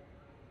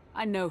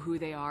 I know who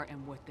they are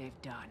and what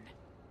they've done.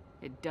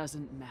 It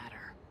doesn't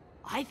matter.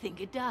 I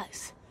think it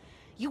does.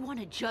 You want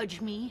to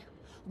judge me?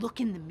 Look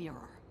in the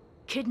mirror.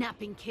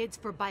 Kidnapping kids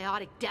for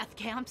biotic death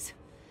camps?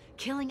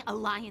 Killing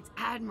Alliance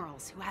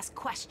admirals who ask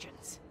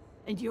questions.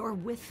 And you're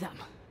with them.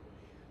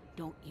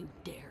 Don't you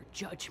dare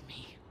judge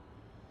me.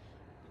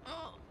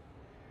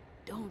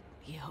 Don't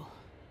you?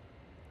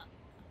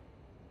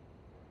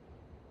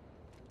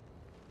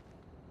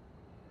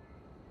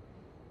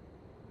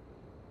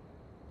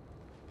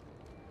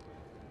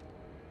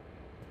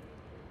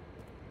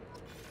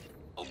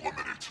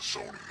 Eliminate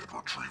Sony and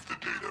retrieve the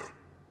data.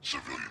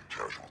 Civilian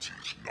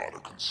casualties not a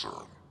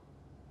concern.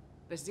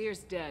 Vazir's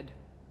dead.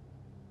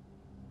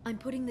 I'm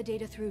putting the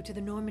data through to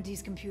the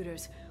Normandy's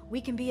computers.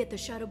 We can be at the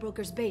Shadow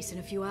Broker's base in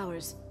a few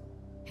hours.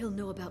 He'll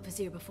know about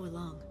Vazir before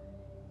long.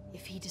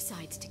 If he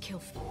decides to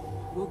kill...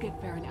 We'll get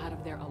Farron out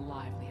of there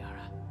alive,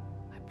 Liara.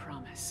 I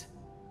promise.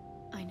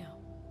 I know.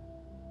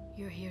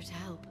 You're here to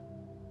help.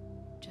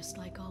 Just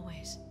like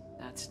always.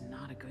 That's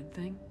not a good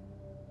thing?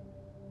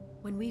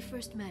 When we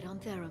first met on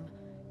Therum,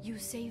 you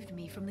saved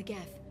me from the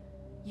Geth.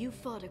 You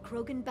fought a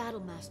Krogan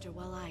battlemaster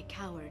while I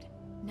cowered.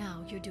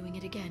 Now you're doing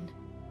it again.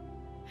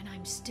 And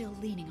I'm still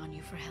leaning on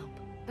you for help.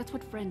 That's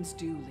what friends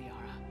do,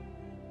 Liara.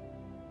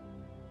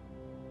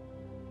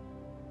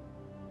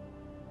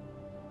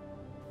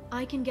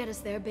 I can get us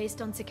there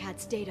based on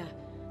Sakat's data.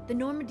 The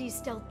Normandy's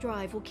stealth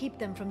drive will keep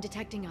them from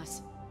detecting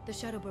us. The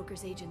Shadow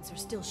Broker's agents are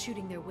still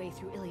shooting their way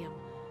through Ilium.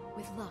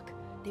 With luck,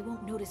 they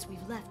won't notice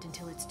we've left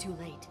until it's too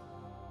late.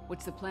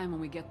 What's the plan when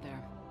we get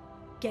there?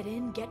 Get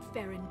in, get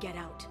Farron, get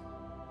out.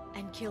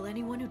 And kill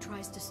anyone who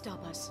tries to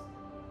stop us.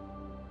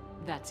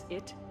 That's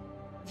it?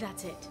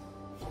 That's it.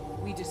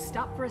 We just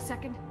stop for a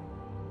second?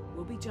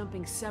 We'll be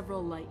jumping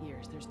several light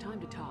years. There's time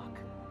to talk.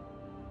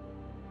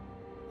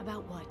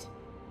 About what?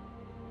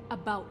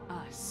 About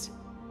us.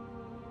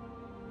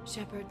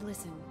 Shepard,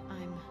 listen,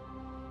 I'm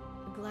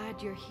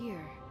glad you're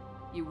here.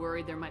 You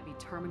worried there might be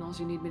terminals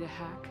you need me to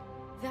hack?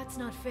 That's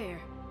not fair.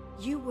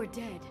 You were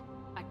dead.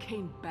 I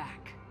came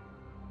back.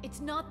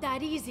 It's not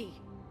that easy.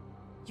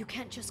 You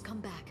can't just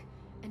come back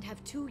and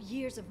have 2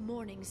 years of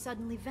mourning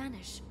suddenly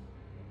vanish.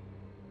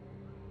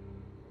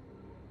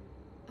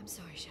 I'm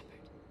sorry, Shepard.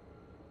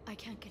 I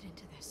can't get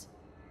into this.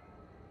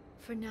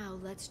 For now,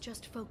 let's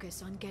just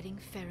focus on getting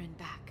Farron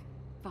back.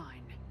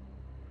 Fine.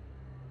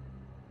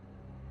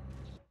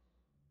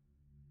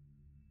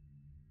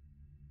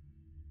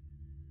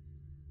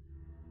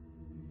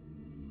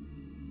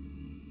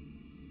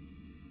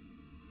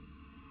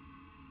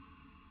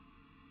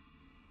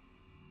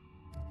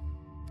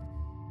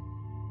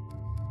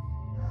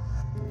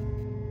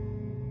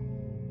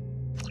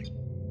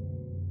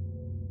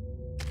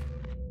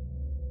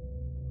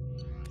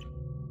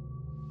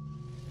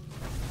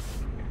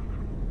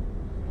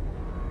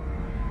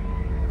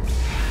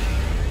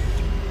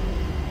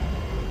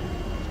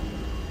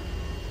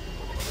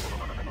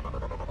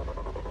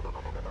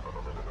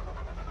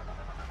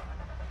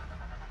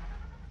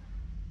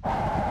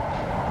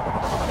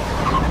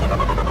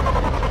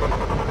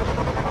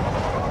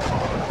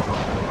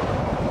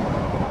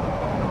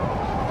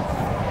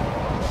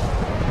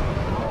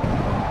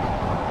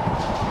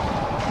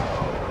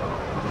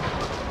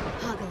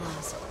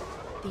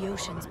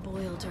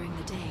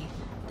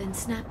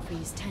 Snap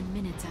freeze 10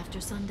 minutes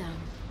after sundown.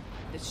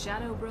 The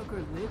Shadow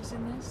Broker lives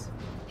in this?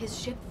 His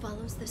ship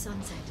follows the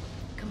sunset,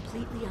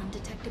 completely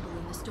undetectable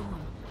in the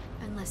storm,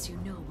 unless you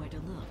know where to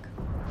look.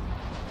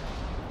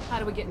 How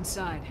do we get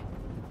inside?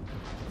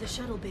 The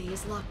shuttle bay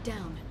is locked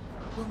down.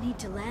 We'll need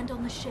to land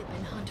on the ship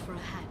and hunt for a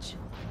hatch.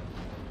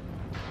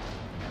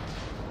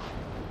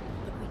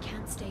 But we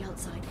can't stay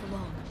outside for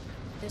long.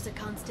 There's a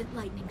constant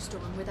lightning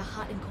storm where the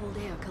hot and cold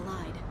air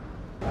collide.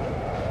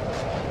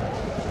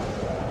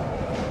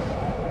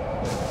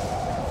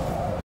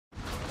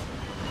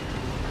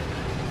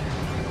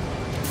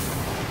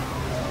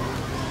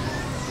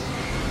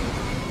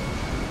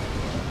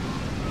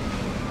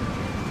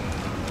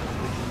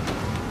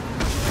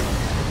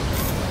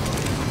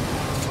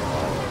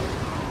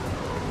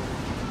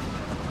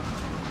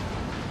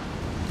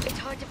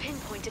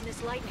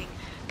 Lightning,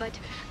 but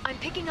I'm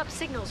picking up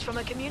signals from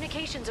a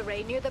communications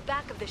array near the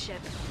back of the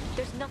ship.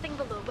 There's nothing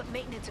below but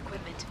maintenance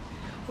equipment.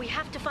 We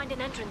have to find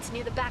an entrance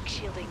near the back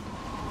shielding.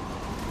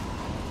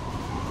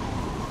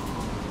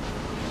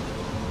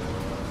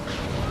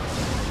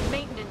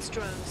 Maintenance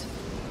drones.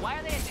 Why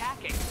are they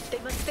attacking?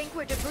 They must think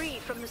we're debris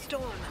from the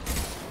storm.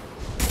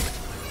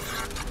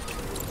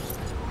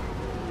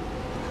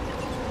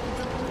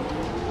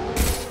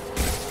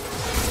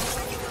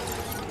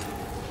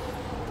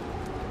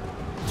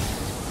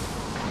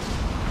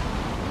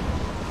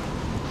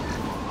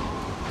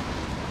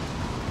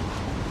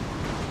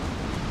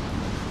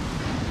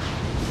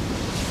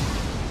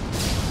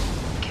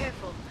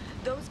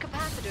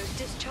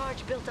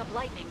 Built-up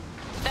lightning.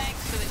 Thanks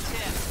for the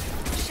tip.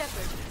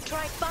 Shepard,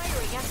 try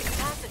firing at the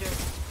capacitors.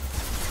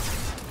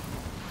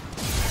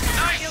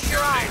 Nice! Shield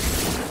your eyes.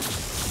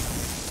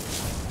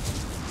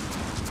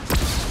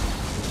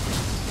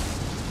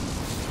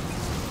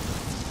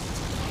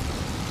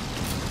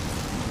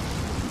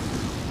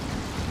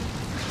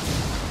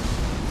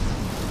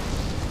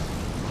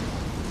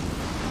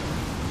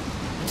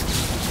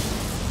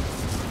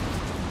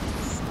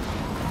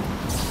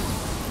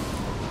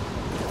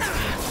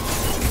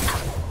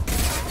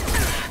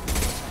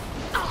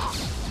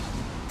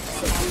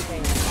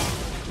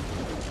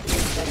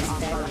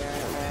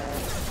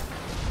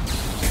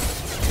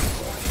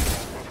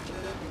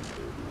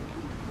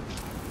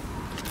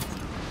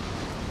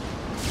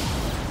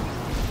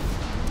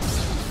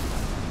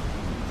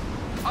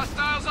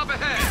 Hostiles up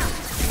ahead!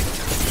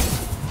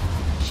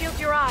 Shield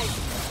your eyes.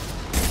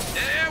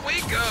 There we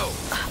go!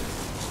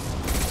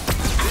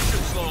 This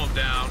should slow him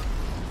down.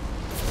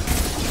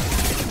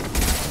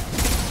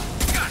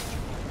 Gotcha!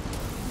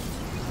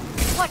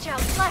 Watch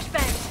out,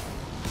 flashbangs!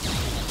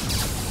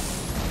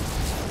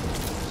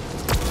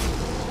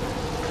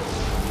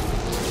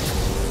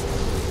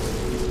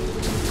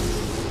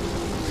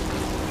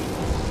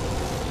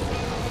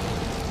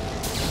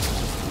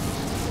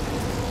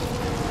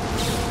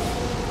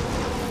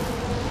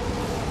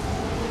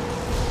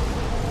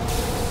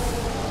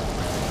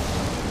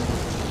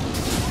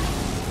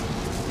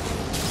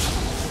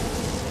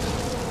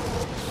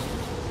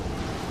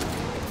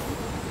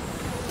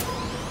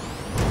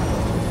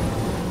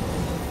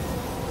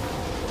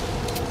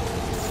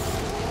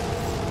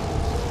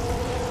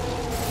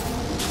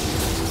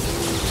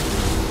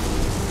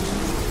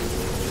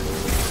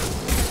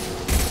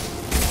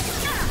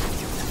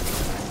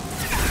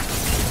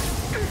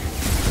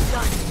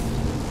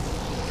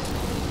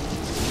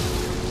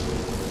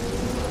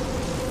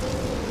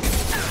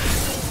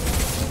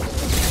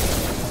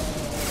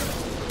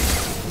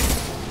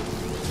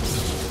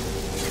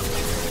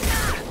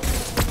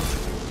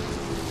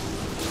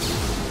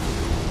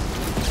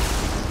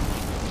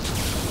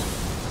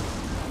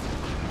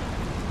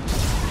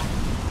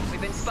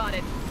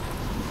 spotted.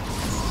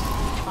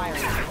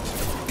 Firing.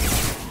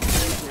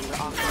 Member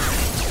offline.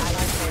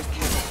 Allied force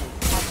casualty.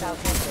 Hostile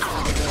transfer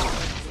out.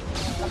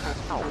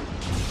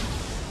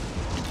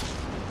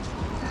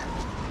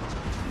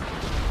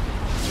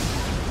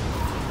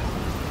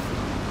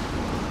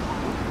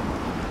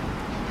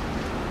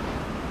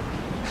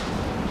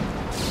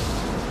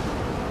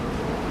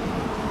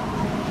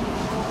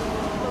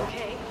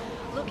 Okay,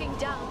 looking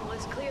down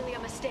was clearly a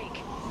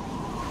mistake.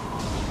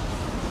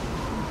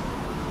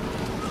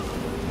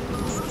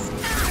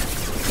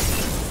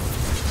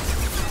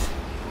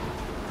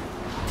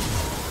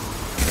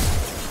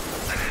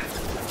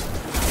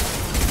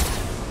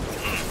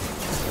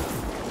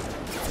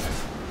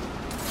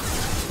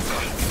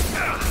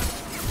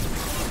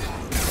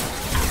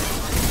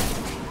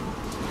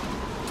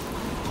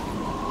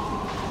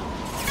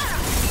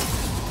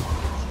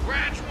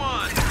 Scratch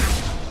one!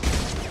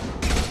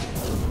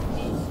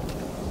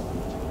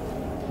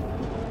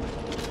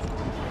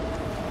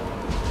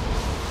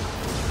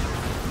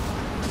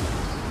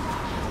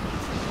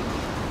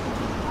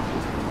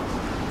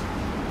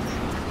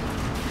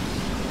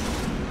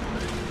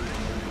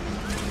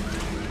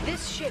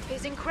 This ship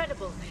is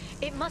incredible.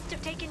 It must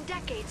have taken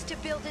decades to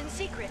build in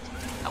secret.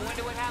 I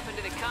wonder what happened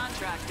to the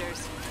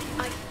contractors.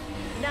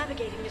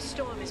 Navigating this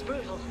storm is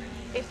brutal.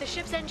 If the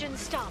ship's engines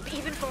stop,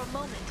 even for a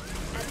moment,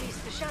 at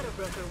least the Shadow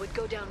Broker would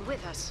go down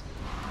with us.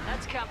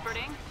 That's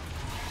comforting.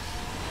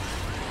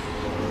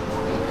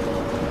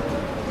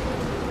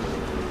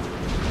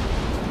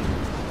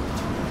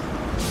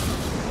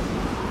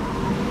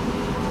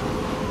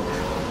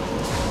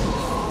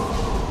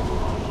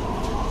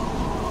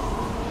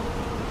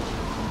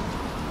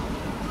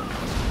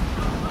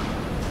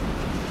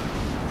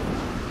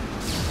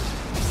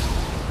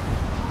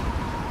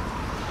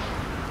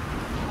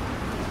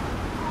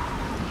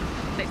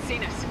 They've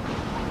seen us.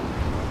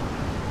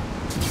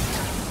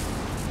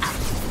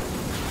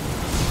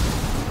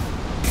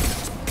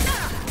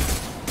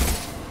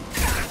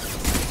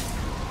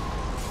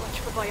 Watch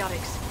for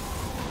biotics.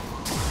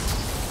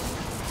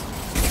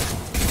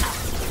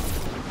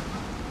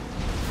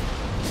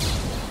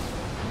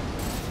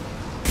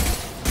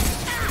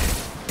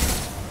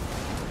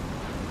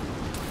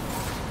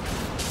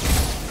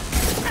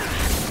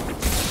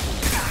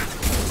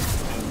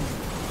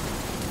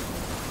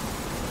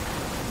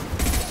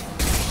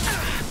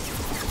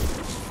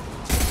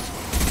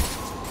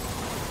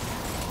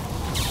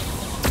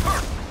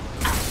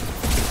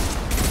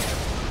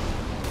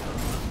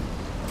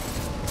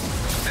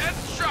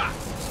 Headshot!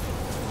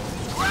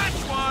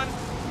 Scratch one!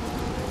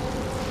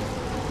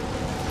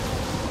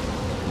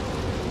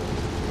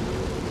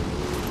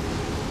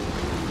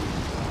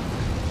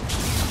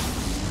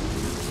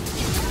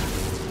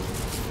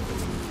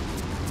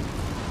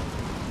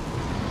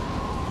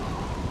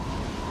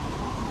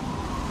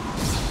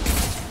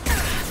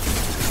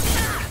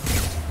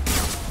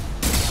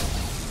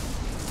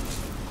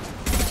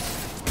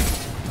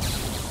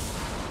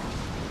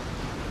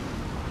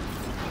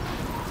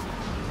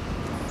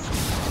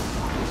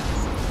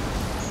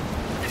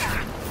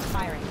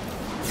 Firing.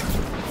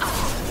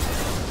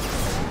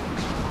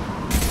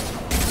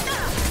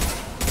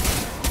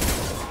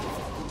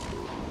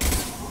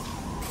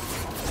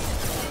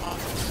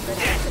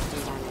 Critical system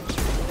damage.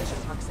 Division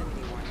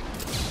proximity warning.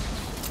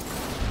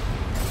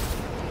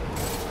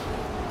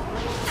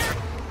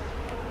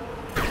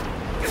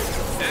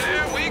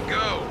 There we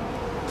go!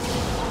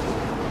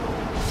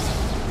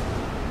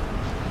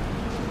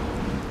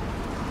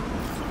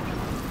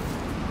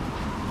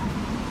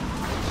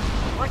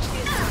 Watch the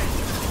inside.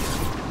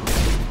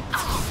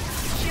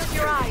 Shield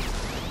your eyes.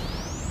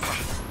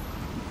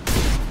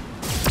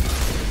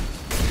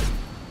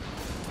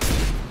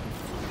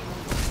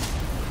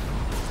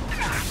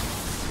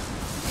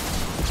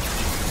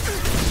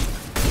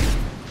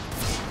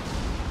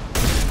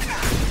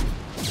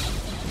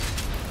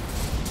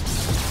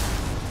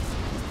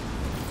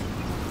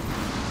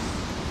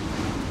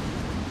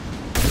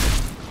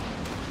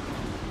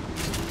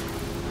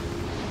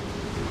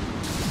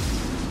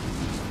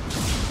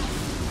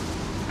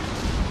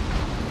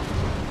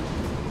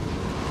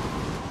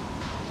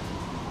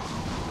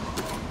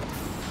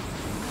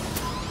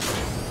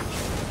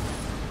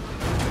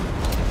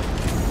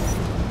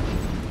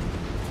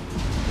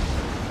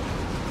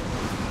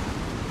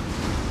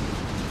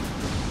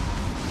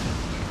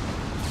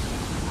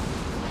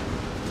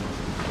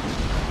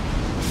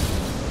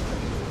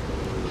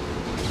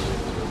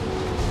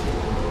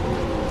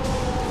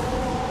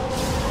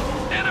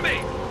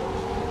 Enemy!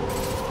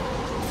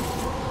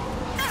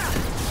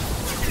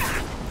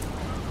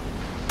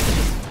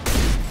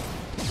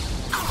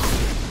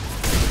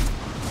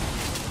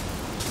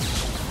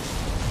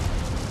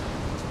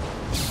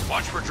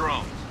 Watch for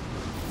drones.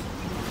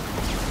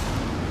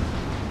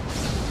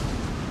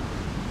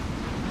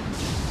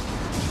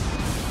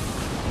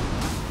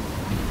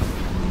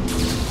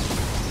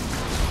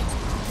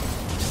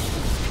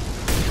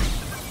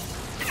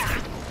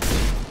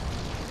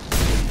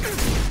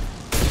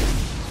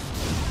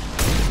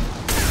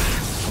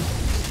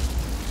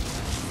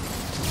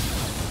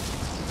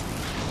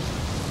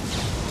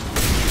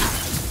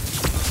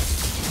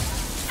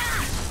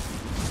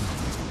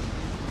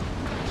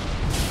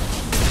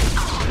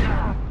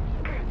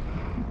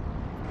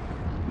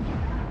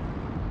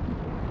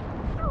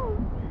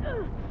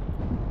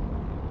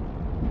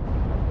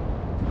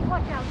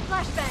 Watch out,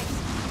 flashbangs!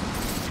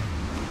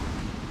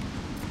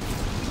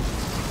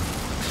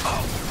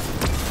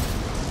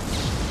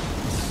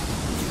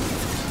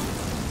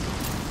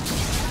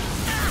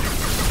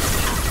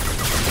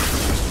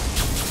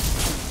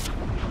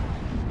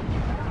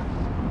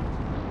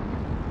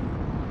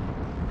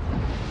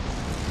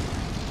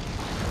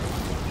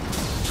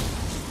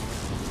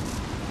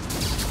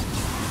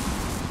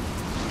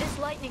 This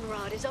lightning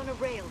rod is on a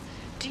rail.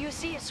 Do you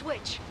see a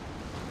switch?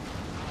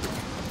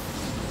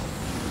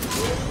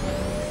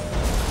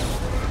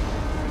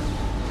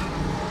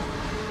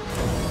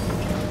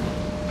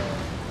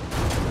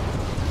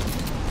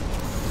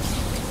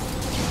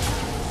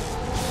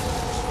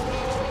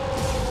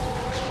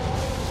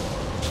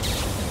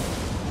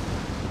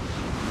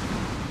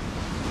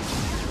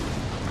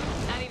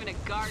 Not even a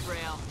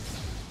guardrail.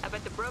 I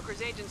bet the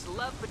broker's agents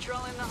love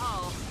patrolling the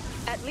hull.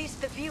 At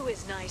least the view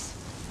is nice.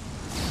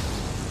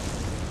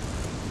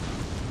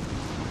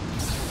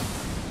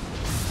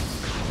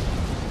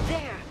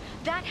 There!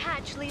 That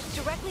hatch leads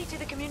directly to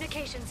the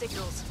communication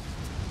signals.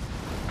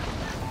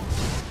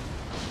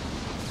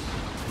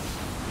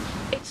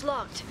 It's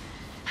locked.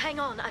 Hang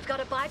on, I've got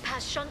a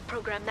bypass shunt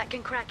program that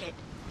can crack it.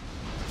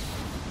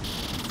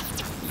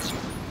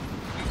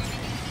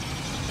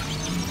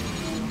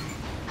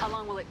 How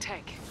long will it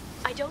take?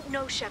 I don't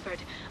know, Shepard.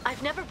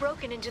 I've never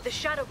broken into the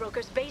Shadow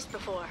Broker's base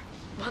before.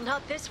 Well,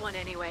 not this one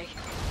anyway.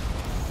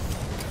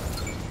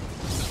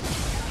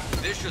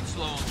 This should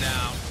slow him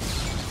down.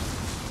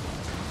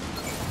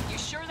 You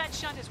sure that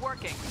shunt is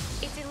working?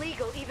 It's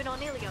illegal even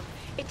on Ilium.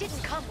 It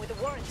didn't come with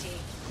a warranty.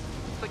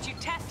 But you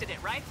tested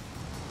it, right?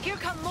 Here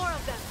come more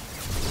of them.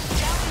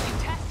 Tell me you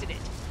tested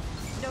it.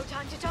 No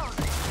time to talk.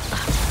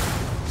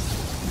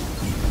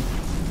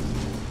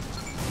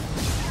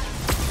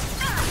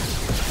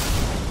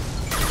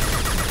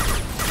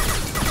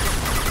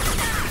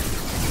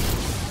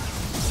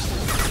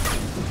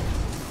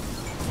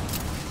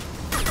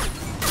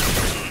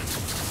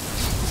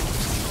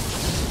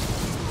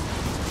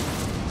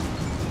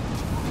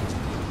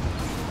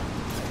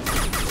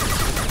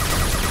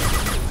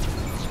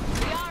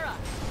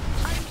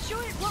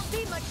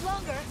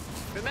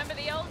 Remember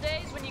the old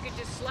days when you could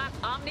just slap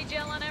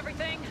Omnigel on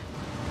everything?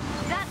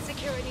 That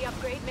security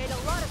upgrade made a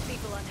lot of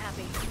people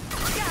unhappy.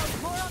 Look out,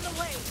 more on the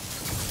way!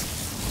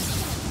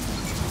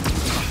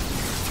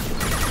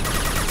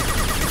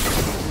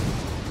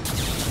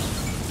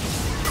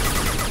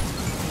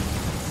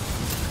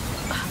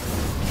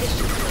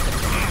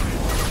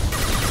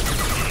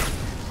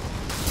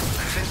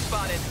 Been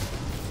spotted.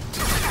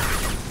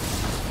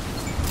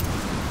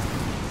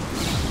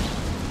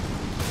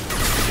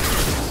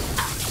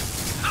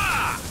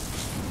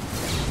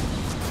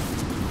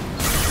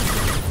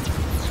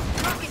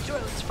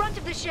 Front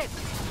of the ship!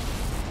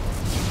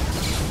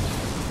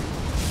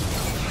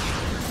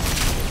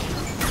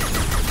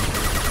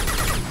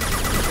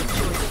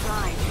 Enjoy the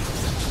ride.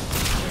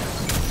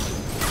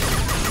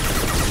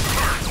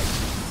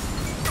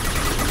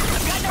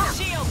 I've got no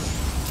shield!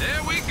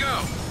 There we go!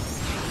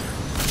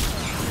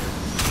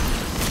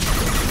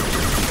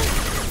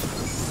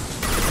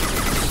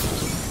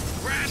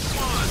 Grand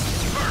one!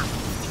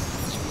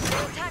 Perfect!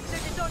 Their attacks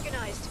are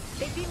disorganized.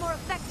 They'd be more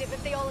effective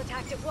if they all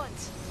attacked at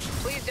once.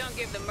 Please don't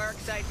give the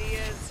mercs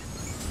ideas.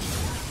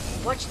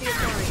 Watch the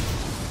Atari.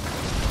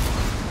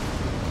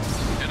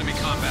 Enemy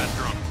combat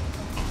drone.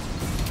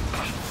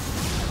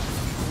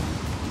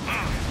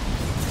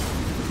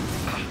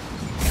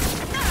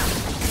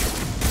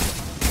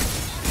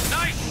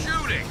 Nice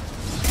shooting!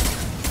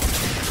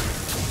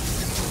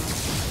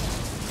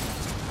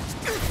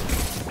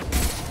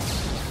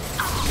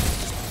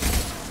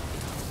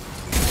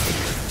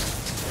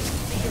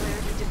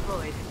 Singularity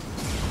deployed.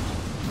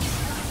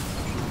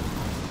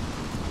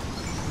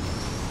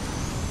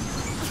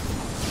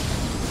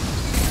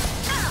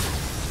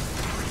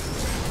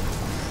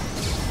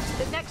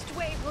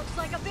 Looks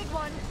like a big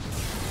one.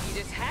 You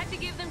just had to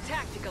give them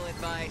tactical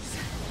advice.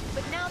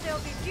 But now there'll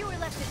be fewer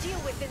left to deal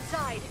with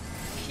inside.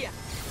 Yeah,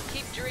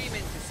 keep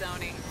dreaming,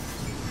 Sony.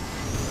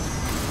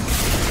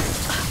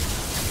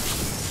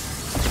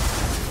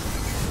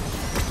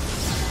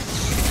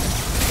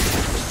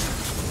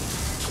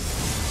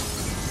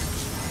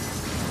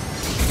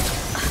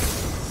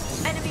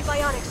 Enemy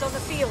biotics on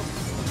the field.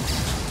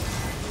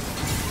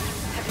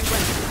 Heavy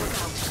weapons look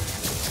out.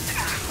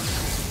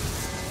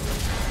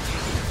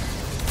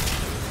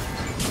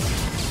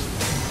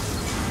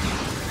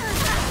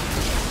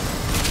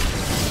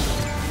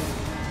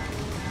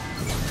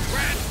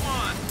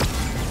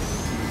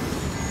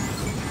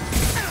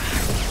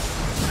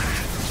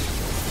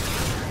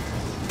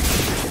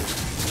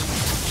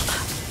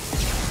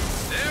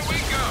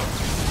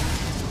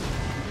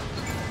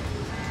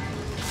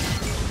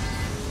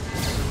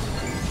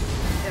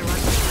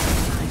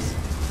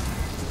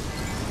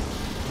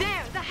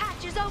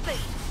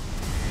 Open!